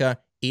Whacker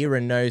ear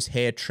and nose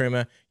hair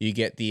trimmer. You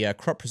get the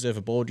Crop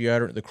Preserver ball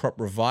deodorant, the Crop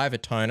Reviver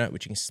toner,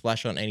 which you can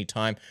splash on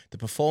anytime, the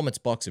Performance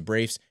boxer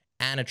briefs,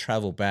 and a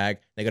travel bag.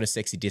 They got a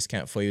sexy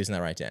discount for you, isn't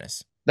that right,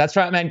 Dennis? That's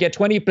right, man. Get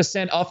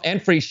 20% off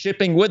and free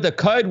shipping with the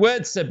code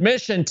word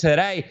SUBMISSION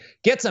today.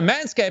 Get some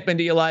Manscaped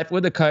into your life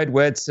with the code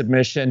word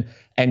SUBMISSION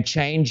and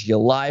change your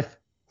life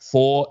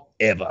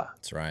forever.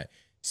 That's right.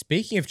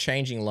 Speaking of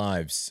changing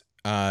lives,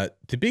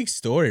 the big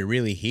story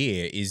really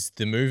here is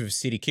the move of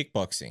City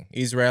Kickboxing.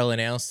 Israel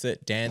announced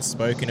it. Dan's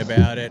spoken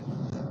about it.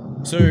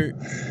 So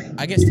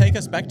I guess take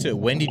us back to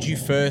when did you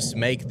first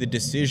make the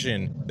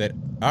decision that,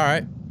 all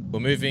right, we're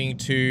moving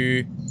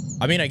to,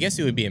 I mean, I guess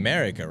it would be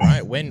America,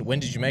 right? When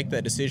did you make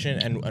that decision,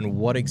 and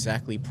what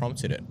exactly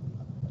prompted it?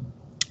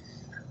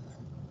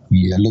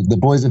 Yeah, look, the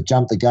boys have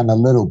jumped the gun a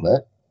little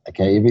bit.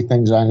 Okay,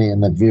 everything's only in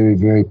the very,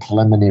 very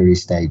preliminary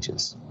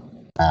stages.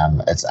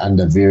 It's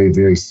under very,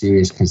 very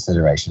serious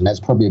consideration. That's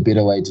probably a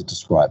better way to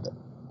describe it.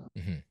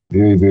 Mm-hmm.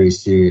 Very, very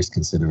serious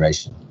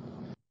consideration.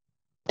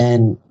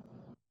 And,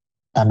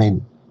 I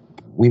mean,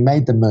 we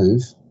made the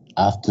move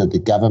after the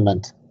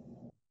government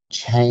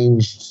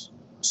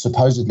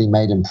supposedly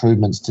made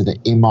improvements to the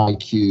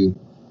MIQ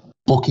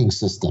booking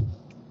system,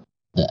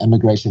 the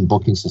immigration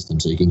booking system,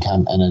 so you can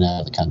come in and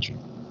out of the country.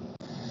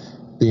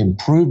 The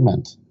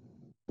improvement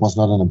was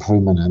not an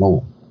improvement at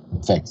all.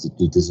 In fact,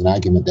 there's an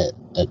argument that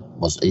it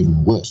was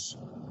even worse.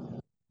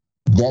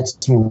 That's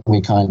when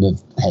we kind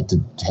of had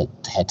to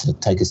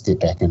take a step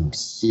back and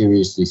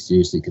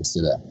seriously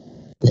consider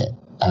that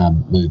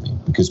moving,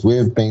 because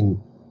we've been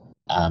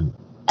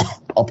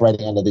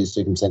operating under these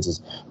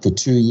circumstances for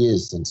 2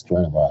 years since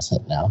coronavirus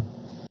hit now,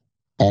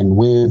 and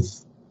we've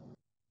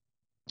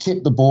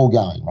kept the ball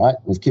going, right?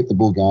 We've kept the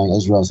ball going.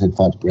 Israel's had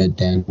fights bred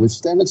down. We've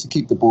started to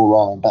keep the ball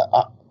rolling, but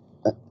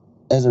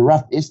as a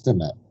rough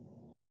estimate,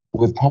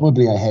 we've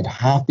probably had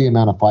half the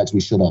amount of fights we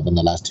should have in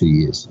the last 2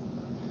 years,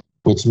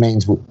 which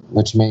means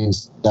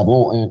they've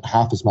all earned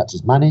half as much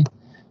as money.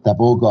 They've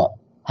all got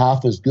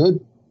half as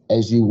good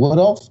as you would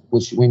have,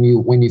 which when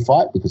you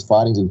fight, because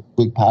fighting is a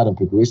big part of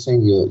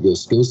progressing your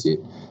skill set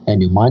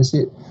and your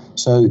mindset.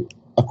 So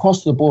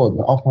across the board,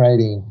 we're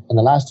operating, in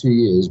the last 2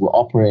 years, we're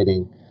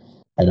operating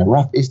at a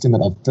rough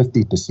estimate of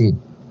 50%.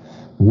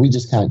 We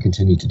just can't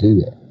continue to do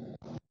that.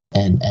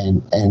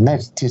 And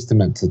that's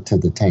testament to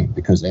the team,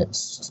 because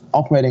it's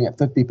operating at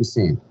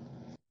 50%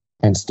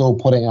 and still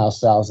putting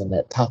ourselves in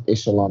that tough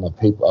echelon of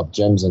people, of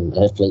gyms and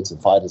athletes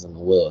and fighters in the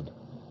world.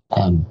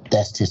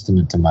 That's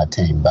testament to my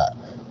team, but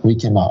we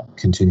cannot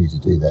continue to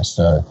do this.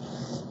 So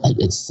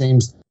it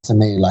seems to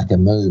me like a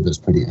move is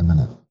pretty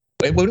imminent.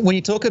 When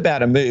you talk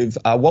about a move,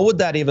 what would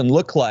that even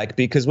look like?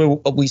 Because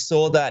we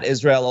saw that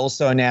Israel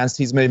also announced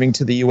he's moving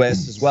to the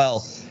US as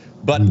well.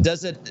 But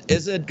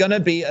is it going to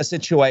be a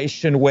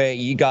situation where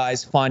you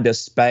guys find a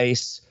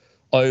space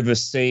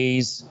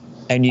overseas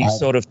and you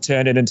sort of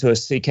turn it into a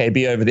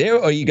CKB over there,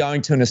 or are you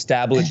going to an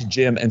established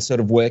gym and sort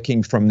of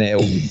working from there?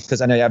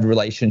 Because I know you have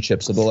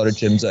relationships with a lot of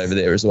gyms over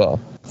there as well.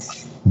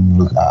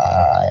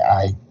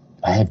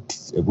 I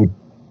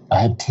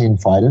have 10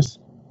 fighters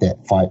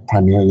that fight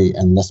primarily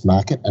in this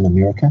market in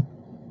America,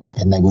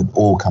 and they would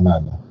all come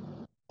over.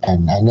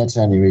 And that's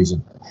the only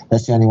reason.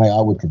 That's the only way I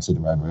would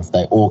consider over, if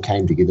they all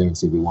came together and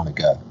said, we want to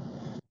go.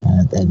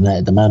 And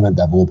at the moment,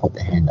 they've all put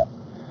their hand up.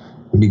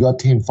 When you got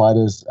 10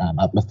 fighters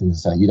uplifting and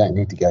say, you don't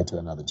need to go to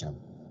another gym.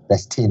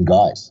 That's 10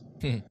 guys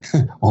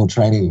all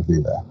training with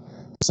you there.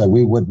 So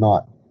we would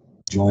not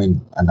join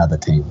another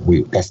team.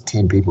 That's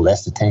 10 people.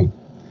 That's the team.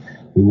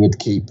 We would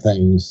keep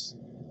things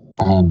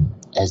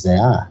as they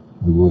are.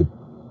 We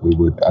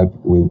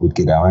would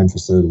get our own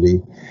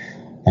facility,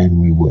 and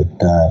we would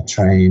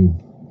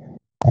train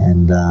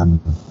and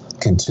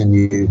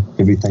continue.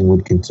 Everything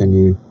would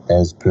continue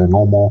as per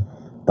normal,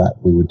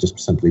 but we would just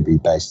simply be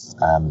based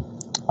on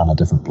a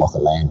different block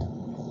of land.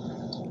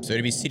 So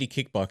it'd be City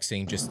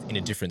Kickboxing, just in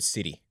a different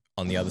city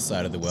on the other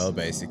side of the world,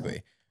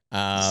 basically.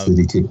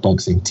 City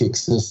Kickboxing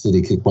Texas,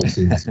 City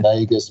Kickboxing Las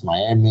Vegas,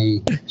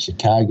 Miami,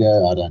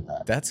 Chicago. I don't know.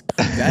 That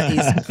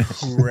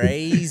is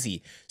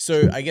crazy.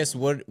 So I guess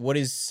what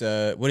is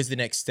the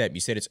next step? You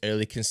said it's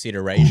early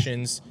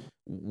considerations.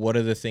 What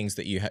are the things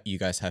that you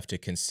guys have to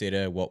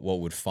consider? What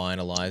would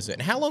finalize it?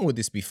 And how long would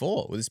this be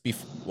for? Would this be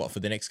for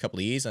the next couple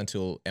of years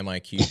until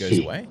MIQ goes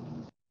away?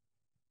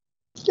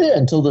 Yeah,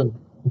 until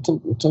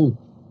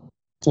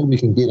we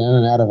can get in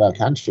and out of our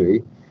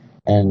country,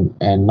 and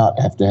not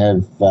have to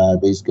have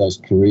these guys'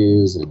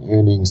 careers and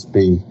earnings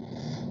be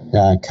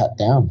cut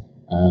down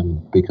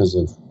because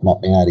of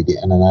not being able to get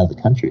in and out of the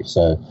country.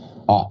 So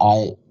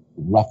I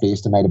roughly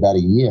estimate about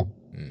a year.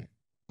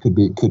 Could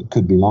be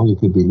longer,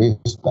 could be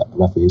less, but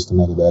roughly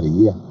estimate about a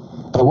year.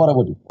 But what it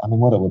would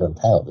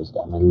entail is,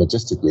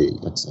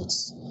 logistically,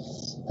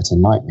 it's a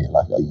nightmare.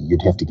 Like,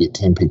 you'd have to get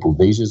 10 people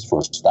visas for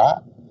a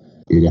start.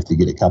 You'd have to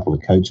get a couple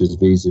of coaches'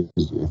 visas.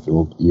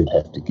 You'd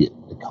have to get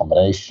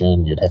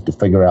accommodation. You'd have to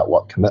figure out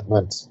what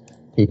commitments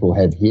people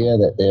have here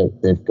that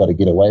they've got to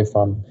get away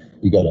from.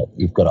 You've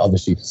got to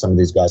obviously, some of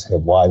these guys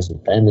have wives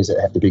and families that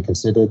have to be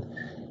considered.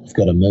 You've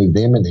got to move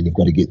them, and then you've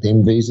got to get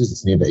them visas.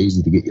 It's never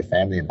easy to get your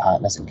family and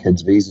partners and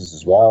kids visas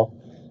as well.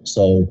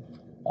 So,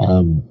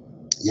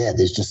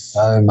 there's just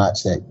so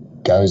much that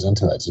goes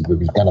into it. So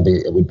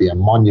it would be a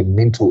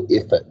monumental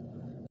effort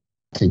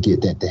to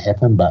get that to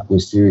happen, but we're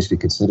seriously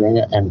considering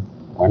it, and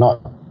we're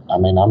not.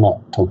 I'm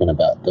not talking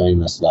about doing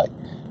this like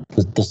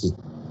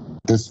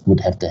this would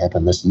have to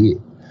happen this year.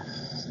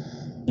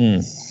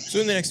 So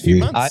in the next few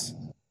months.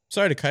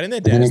 Sorry to cut in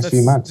there, Dan.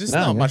 There's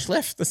not much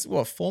left. There's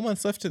 4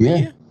 months left to the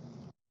year.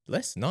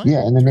 Less, 9?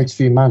 Yeah, in the next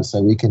few months,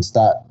 so we can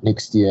start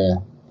next year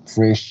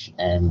fresh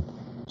and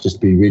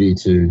just be ready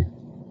to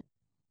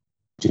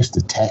just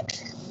attack.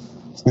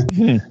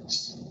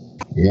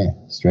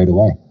 Straight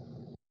away.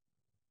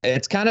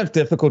 It's kind of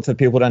difficult for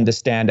people to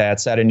understand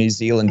outside of New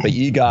Zealand, but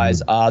you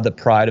guys are the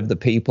pride of the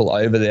people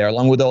over there,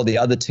 along with all the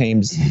other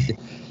teams.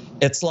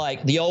 It's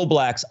like the All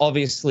Blacks,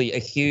 obviously a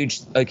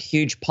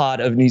huge part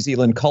of New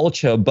Zealand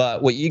culture,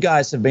 but what you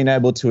guys have been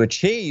able to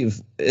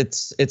achieve,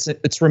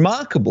 it's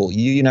remarkable.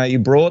 You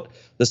brought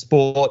the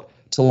sport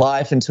to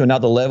life and to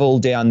another level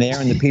down there,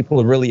 and the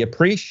people really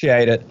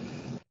appreciate it.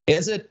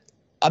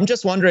 I'm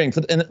just wondering,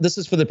 and this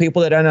is for the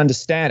people that don't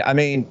understand. I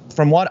mean,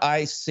 from what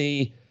I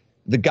see,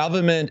 the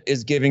government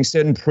is giving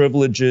certain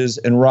privileges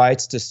and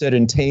rights to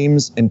certain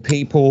teams and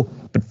people,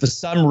 but for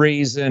some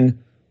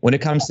reason, when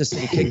it comes to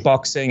City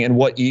Kickboxing and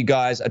what you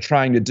guys are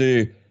trying to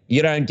do,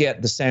 you don't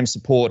get the same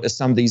support as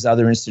some of these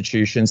other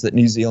institutions that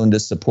New Zealand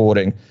is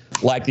supporting,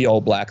 like the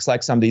All Blacks,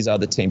 like some of these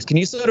other teams. Can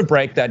you sort of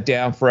break that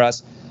down for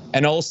us?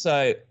 And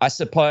also, I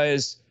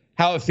suppose,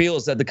 how it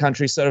feels that the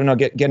country's sort of not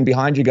getting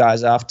behind you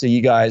guys after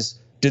you guys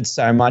did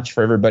so much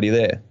for everybody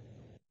there.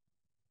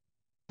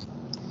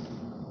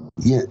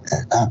 Yeah,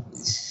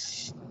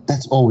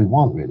 that's all we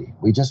want, really.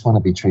 We just want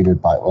to be treated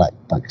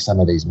like some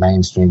of these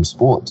mainstream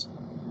sports.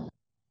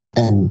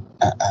 And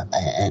the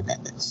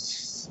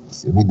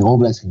All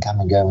Blacks can come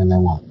and go when they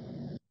want.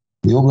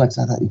 The All Blacks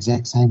are the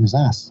exact same as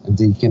us. And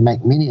you can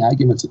make many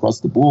arguments across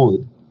the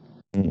board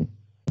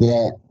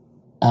that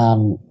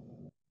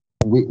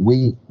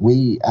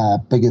we are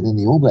bigger than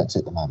the All Blacks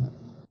at the moment,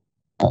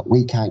 but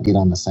we can't get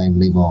on the same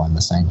level and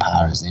the same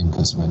par as them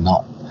because we're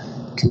not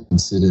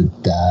considered.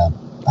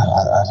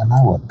 I don't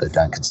know what they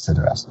don't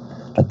consider us,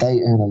 but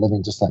they earn a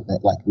living just like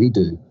that, like we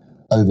do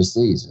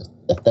overseas.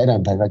 If they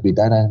don't play rugby,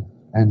 they don't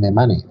earn their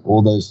money.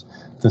 All those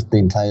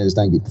 15 players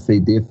don't get to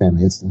feed their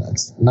family.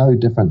 It's no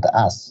different to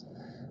us.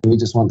 We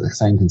just want the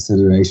same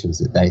considerations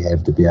that they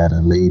have to be able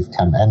to leave,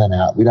 come in and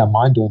out. We don't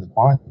mind doing the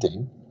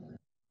quarantine,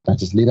 but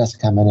just let us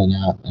come in and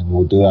out, and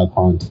we'll do our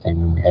quarantine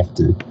when we have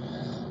to.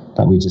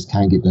 But we just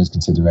can't get those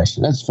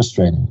considerations. It's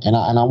frustrating. And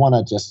I want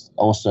to just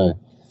also,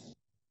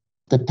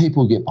 the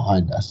people get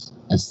behind us.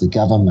 It's the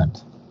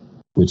government,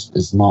 which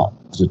is not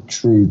a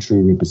true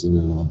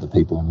representative of the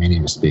people in many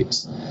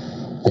respects,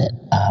 that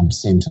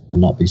seem to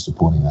not be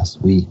supporting us.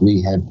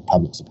 We have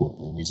public support.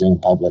 The New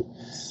Zealand public,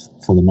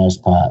 for the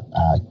most part,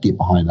 get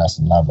behind us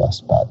and love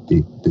us, but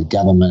the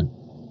government,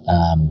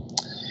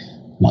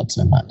 not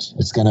so much.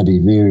 It's going to be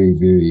very,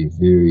 very,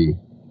 very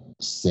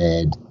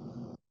sad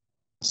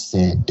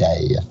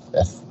day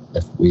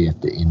if we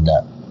have to end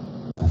up,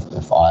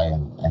 if I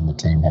and the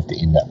team have to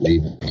end up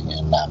leaving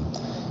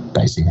and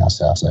basing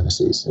ourselves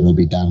overseas. It'll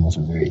be done with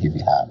a very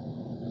heavy heart.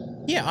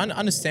 Yeah,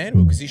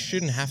 understandable, because it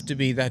shouldn't have to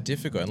be that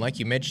difficult. And like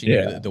you mentioned,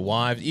 you know, the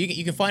wives,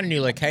 you can find a new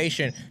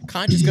location.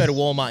 Can't just go to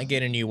Walmart and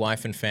get a new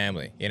wife and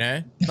family. You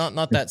know,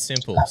 not that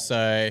simple.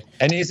 So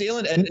and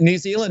New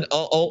Zealand,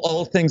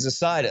 all things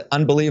aside,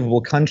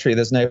 unbelievable country.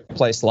 There's no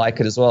place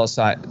like it as well.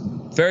 So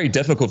very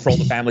difficult for all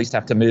the families to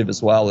have to move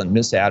as well and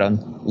miss out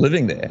on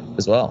living there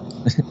as well.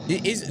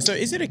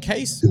 Is it a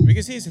case?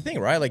 Because here's the thing,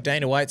 right? Like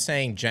Dana White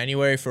saying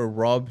January for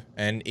Rob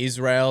and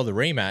Israel, the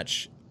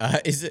rematch.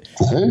 Is it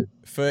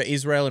for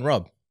Israel and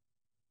Rob?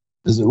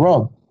 Is it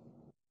Rob?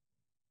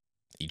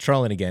 You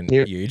trolling again,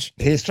 Huge.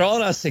 He's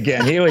trolling us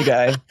again. Here we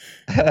go.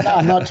 No,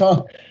 I'm not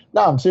trolling.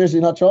 No, I'm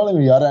seriously not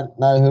trolling you. I don't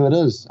know who it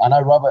is. I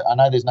know Robert. I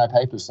know there's no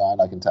papers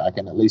signed. I can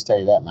at least tell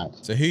you that much.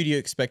 So who do you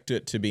expect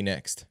it to be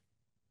next?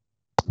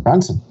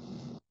 Brunson.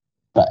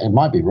 But it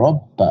might be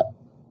Rob, but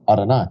I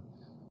don't know.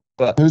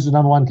 But who's the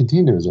number one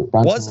contender? Is it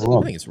Brunson or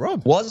Rob? I think it's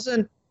Rob.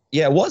 Wasn't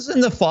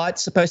the fight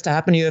supposed to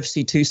happen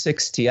UFC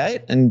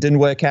 268 and didn't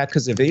work out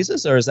because of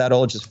visas, or is that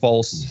all just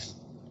false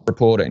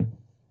reporting?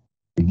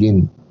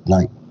 Again,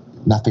 like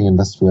nothing in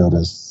this world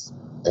is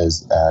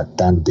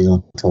done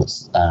deal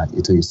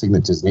until your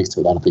signature's next to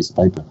it on a piece of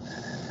paper.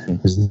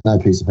 There's no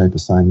piece of paper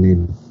signed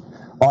in.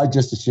 I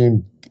just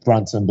assumed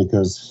Brunson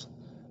because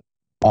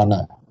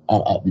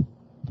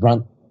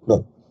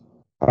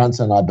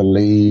Brunson, I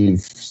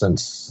believe,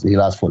 since he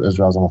last fought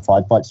Israel's on a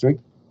 5-fight streak,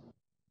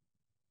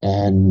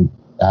 and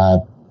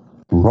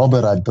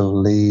Robert, I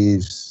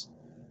believe,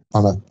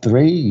 on a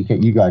 3.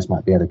 You guys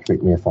might be able to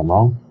correct me if I'm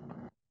wrong.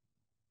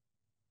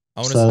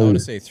 I want to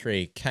say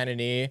 3.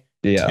 Cannonier,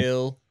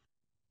 Till,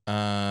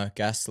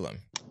 Gastelum.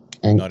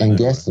 And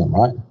Gastelum,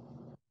 right?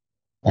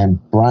 And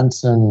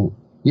Brunson,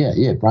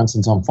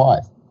 Brunson's on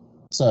 5.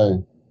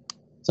 So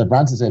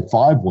Brunson's had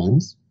 5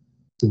 wins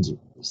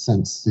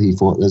since he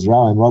fought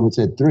Israel, and Robert's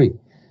had 3.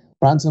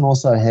 Brunson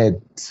also had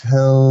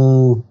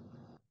Till,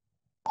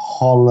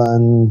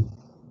 Holland,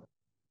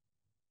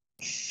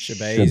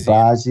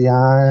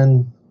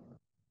 Shabazian,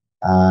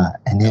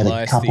 and he had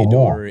a couple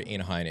more in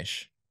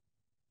Heinisch.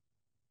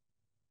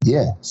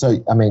 Yeah,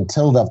 so I mean,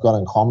 Till they've got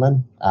in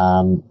common.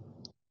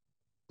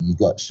 You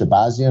got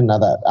Shabazian,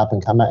 another up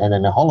and comer, and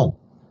then Holland.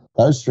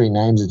 Those 3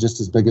 names are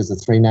just as big as the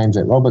 3 names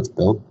that Roberts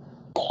built.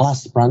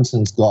 Plus,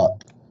 Brunson's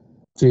got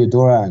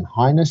Theodora and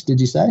Heinisch. Did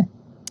you say?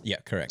 Yeah,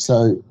 correct.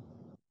 So,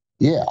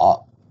 yeah.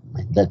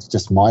 That's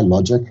just my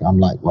logic. I'm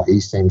like, well, he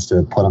seems to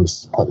have put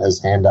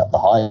his hand up the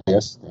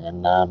highest,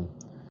 and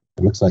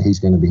it looks like he's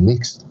going to be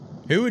next.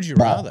 Who would you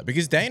rather?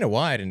 Because Dana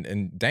White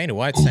and Dana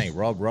White's saying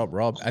Rob.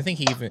 I think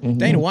he even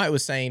Dana White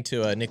was saying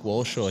to Nick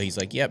Walshaw, he's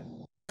like, yep,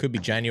 could be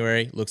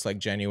January. Looks like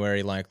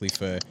January likely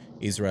for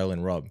Israel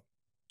and Rob.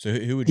 So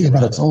who would you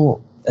rather? But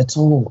it's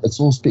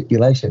all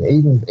speculation.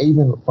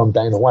 Even from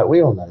Dana White,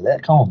 we all know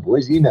that. Come on,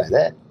 boys, you know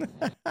that.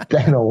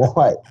 Dana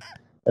White.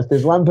 If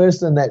there's one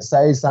person that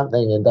says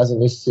something and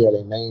doesn't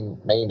necessarily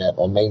mean it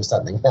or mean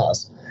something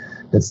else,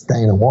 it's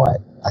Dana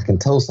White. I can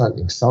tell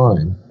something's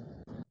signed,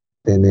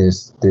 then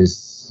there's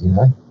it's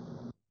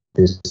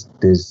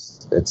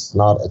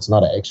not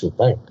an actual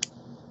thing.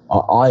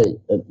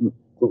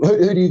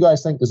 Who do you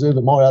guys think deserve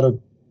it more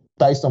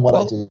based on what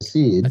I just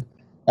said,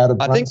 out of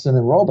Brunson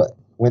and Robert?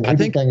 When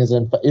everything's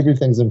in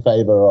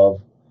favor of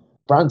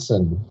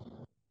Brunson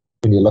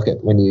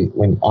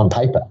when on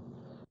paper.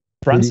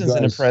 Brunson's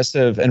an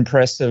impressive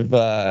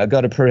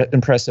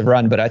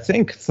run, but I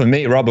think for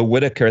me, Robert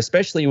Whittaker,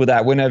 especially with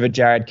that win over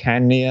Jared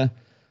Cannonier,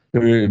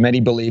 who many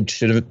believed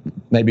should have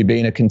maybe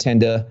been a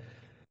contender.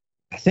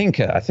 I think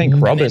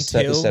Robert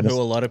Till, who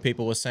a lot of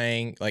people were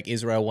saying like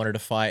Israel wanted to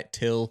fight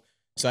Till.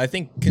 So I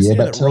think Till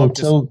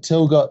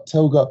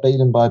got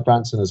beaten by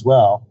Brunson as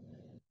well.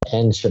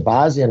 And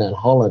Shabazian and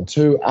Holland,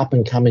 two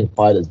up-and-coming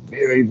fighters,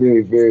 very,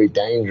 very, very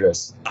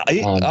dangerous.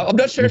 I'm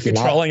not sure if you're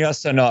trolling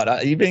us or not.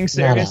 Are you being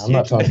serious? No, I'm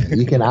not trolling.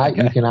 You can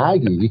argue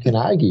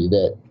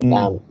that,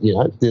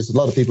 there's a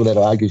lot of people that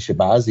argue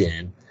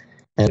Shabazian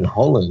and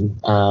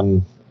Holland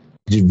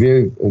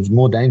was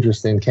more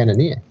dangerous than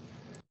Cannonier.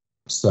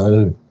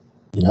 So,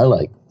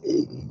 like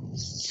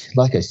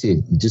I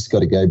said, you just got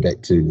to go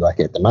back to, like,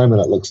 at the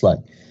moment, it looks like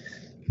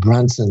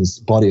Brunson's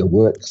body of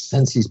work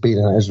since he's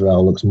beaten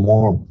Israel looks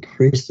more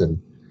impressive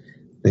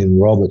than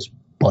Robert's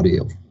body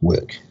of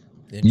work.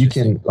 You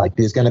can, like,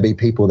 there's going to be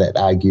people that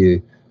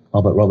argue,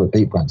 but Robert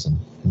beat Brunson.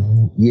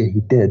 Yeah, he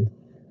did.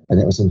 And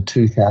that was in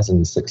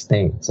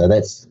 2016. So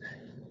that's,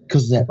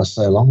 because that was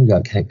so long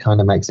ago, it kind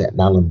of makes that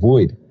null and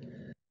void.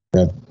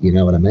 You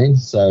know what I mean?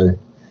 So,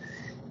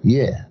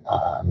 yeah,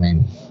 I'm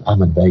in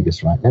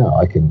Vegas right now.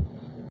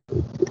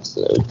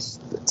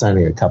 It's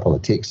only a couple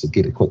of texts to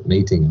get a quick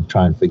meeting and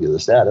try and figure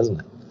this out, isn't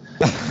it?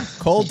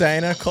 Call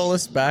Dana, call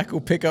us back.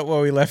 We'll pick up where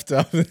we left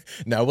off.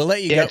 No, we'll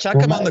let you go. Yeah, chuck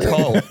him on the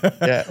call.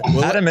 Yeah,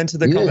 add him into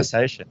the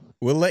conversation.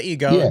 We'll let you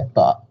go. Yeah,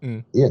 but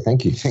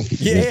thank you.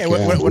 Yeah,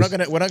 we're not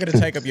gonna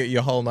take up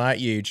your whole night,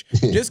 Huge.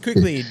 Just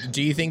quickly,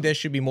 do you think there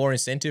should be more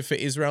incentive for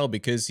Israel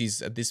because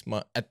he's at this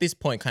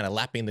point kind of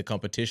lapping the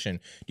competition?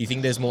 Do you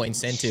think there's more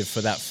incentive for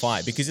that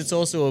fight because it's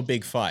also a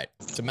big fight?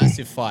 It's a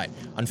massive fight.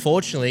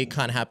 Unfortunately, it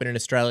can't happen in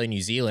Australia and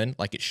New Zealand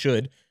like it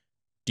should.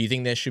 Do you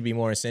think there should be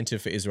more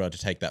incentive for Israel to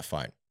take that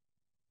fight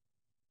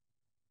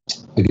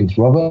against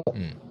Robert?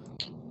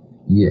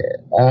 Yeah.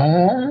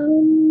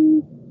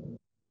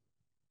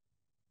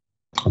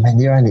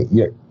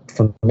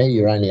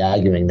 You're only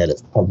arguing that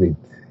it's probably,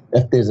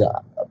 if there's a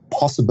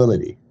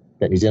possibility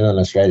that New Zealand and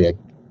Australia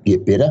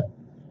get better,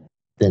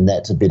 then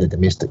that's a better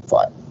domestic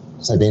fight.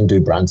 So then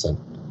do Brunson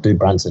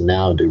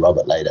now and do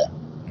Robert later,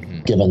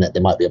 given that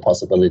there might be a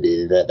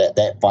possibility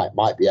that fight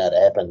might be able to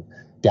happen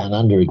down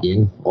under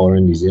again or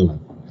in New Zealand.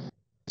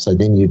 So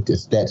then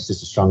that's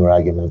just a stronger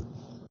argument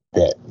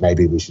that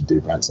maybe we should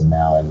do Brunson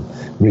now and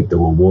reap the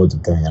rewards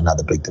of doing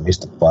another big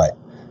domestic fight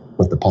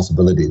with the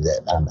possibility that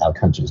our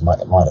countries might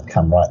have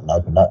come right and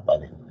opened up by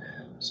then.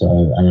 So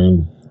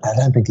I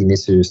don't think he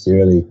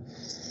necessarily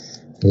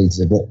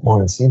needs a bit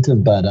more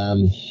incentive, but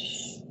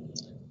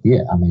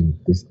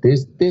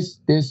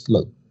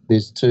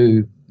there's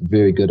two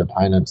very good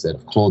opponents that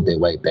have clawed their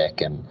way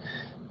back and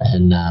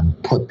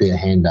put their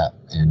hand up,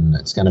 and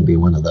it's going to be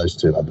one of those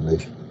two, I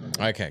believe.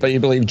 Okay. But you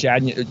believe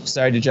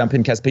sorry to jump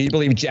in, Cass, but you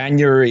believe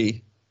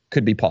January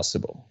could be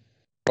possible,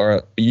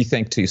 or you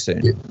think too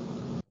soon?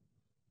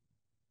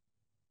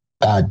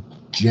 Yeah.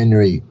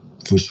 January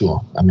for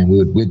sure.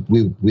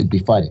 We'd be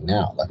fighting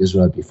now, like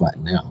Israel would be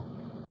fighting now.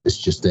 It's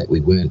just that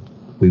we weren't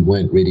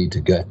ready to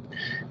go.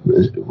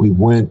 We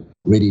weren't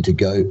ready to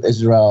go.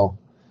 Israel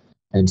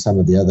and some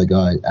of the other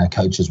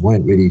coaches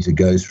weren't ready to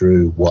go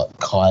through what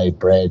Kai,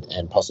 Brad,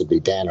 and possibly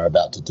Dan are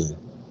about to do,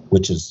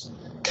 which is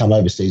come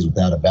overseas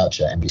without a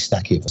voucher and be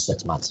stuck here for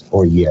 6 months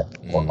or a year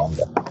or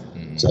longer.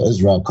 So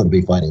Israel could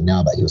be fighting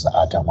now, but he was like,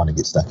 I don't want to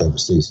get stuck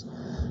overseas.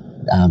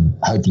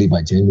 Hopefully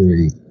by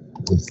January,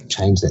 we've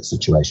changed that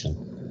situation.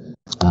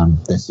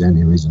 That's the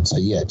only reason. So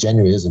yeah,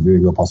 January is a very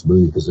real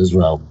possibility because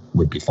Israel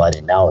would be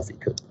fighting now if he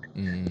could.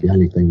 The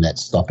only thing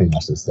that's stopping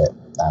us is that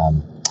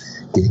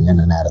getting in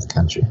and out of the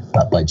country.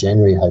 But by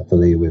January,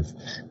 hopefully we've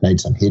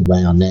made some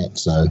headway on that.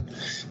 So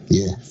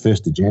yeah,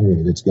 1st of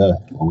January, let's go,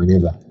 or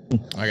whenever.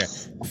 Okay.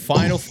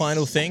 Final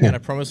thing, and I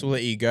promise we'll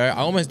let you go. I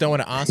almost don't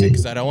want to ask it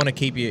because I don't want to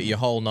keep your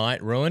whole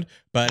night ruined.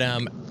 But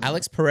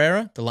Alex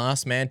Pereira, the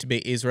last man to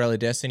beat Israel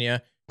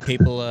Adesanya,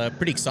 people are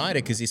pretty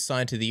excited because he's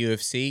signed to the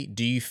UFC.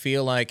 Do you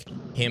feel like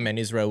him and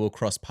Israel will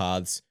cross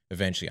paths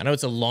eventually? I know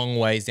it's a long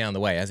ways down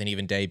the way, hasn't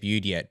even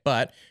debuted yet,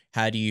 but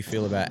how do you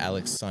feel about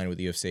Alex signing with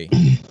the UFC?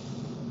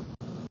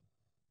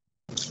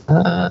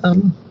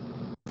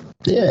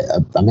 Yeah,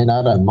 I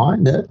don't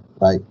mind it.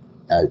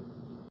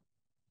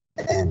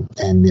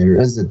 And there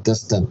is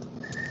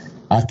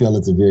I feel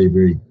it's a very,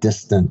 very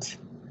distant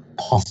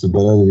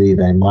possibility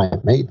they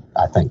might meet.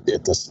 I think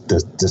that this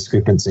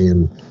discrepancy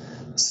in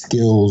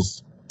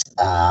skills,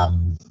 I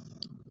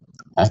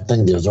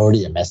think there's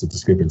already a massive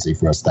discrepancy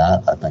for a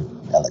start. I think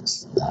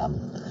Alex,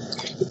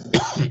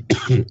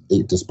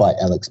 despite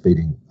Alex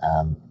beating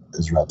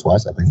Israel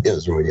twice, I think there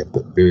was already a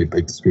very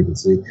big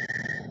discrepancy.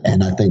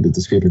 And I think the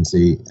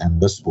discrepancy in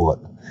this sport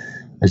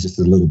is just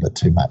a little bit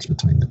too much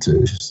between the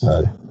two.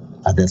 So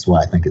that's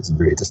why I think it's a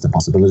very distant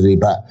possibility.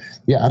 But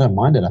yeah, I don't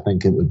mind it. I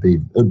think it would be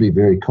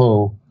very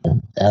cool if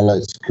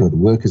Alex could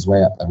work his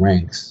way up the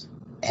ranks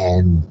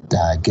and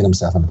get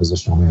himself in a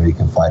position where he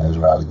can fight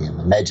Israel again.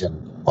 Imagine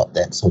what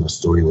that sort of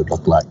story would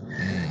look like.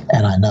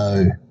 And I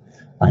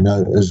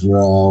know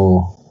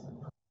Israel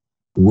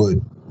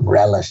would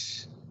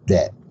relish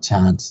that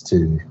chance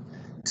to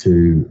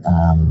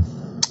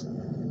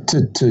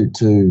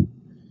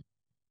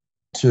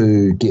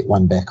get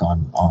one back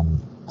on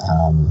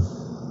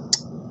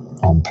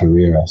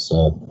Pereira.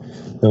 So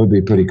that would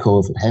be pretty cool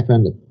if it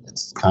happened.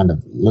 It's kind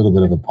of a little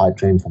bit of a pipe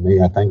dream for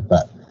me, I think,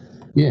 but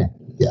yeah,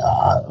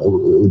 it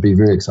would be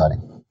very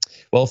exciting.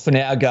 Well, for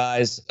now,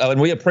 guys, and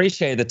we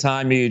appreciate the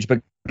time, Huge,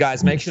 but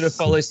guys, make sure to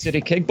follow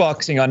City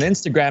Kickboxing on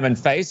Instagram and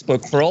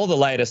Facebook for all the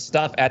latest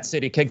stuff at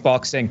City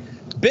Kickboxing.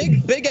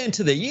 Big end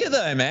to the year,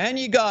 though, man.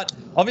 You got,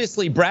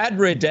 obviously, Brad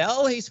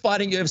Riddell. He's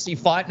fighting UFC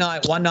Fight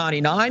Night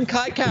 199.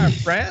 Kai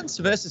Kara-France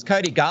versus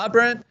Cody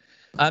Garbrandt.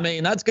 I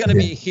mean, that's going to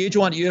be a huge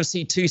one,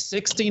 UFC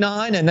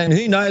 269. And then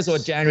who knows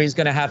what January is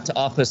going to have to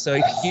offer. So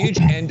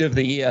huge end of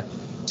the year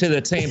to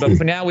the team. But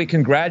for now, we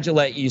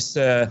congratulate you,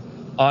 sir,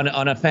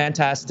 on a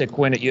fantastic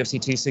win at UFC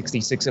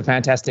 266, a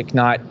fantastic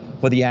night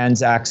for the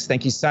Anzacs.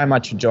 Thank you so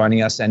much for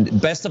joining us,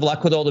 and best of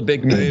luck with all the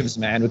big moves,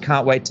 man. We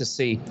can't wait to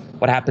see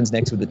what happens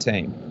next with the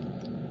team.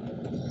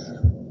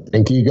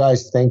 Thank you,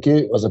 guys. Thank you.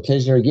 It was a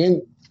pleasure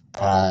again.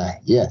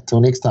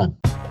 Till next time.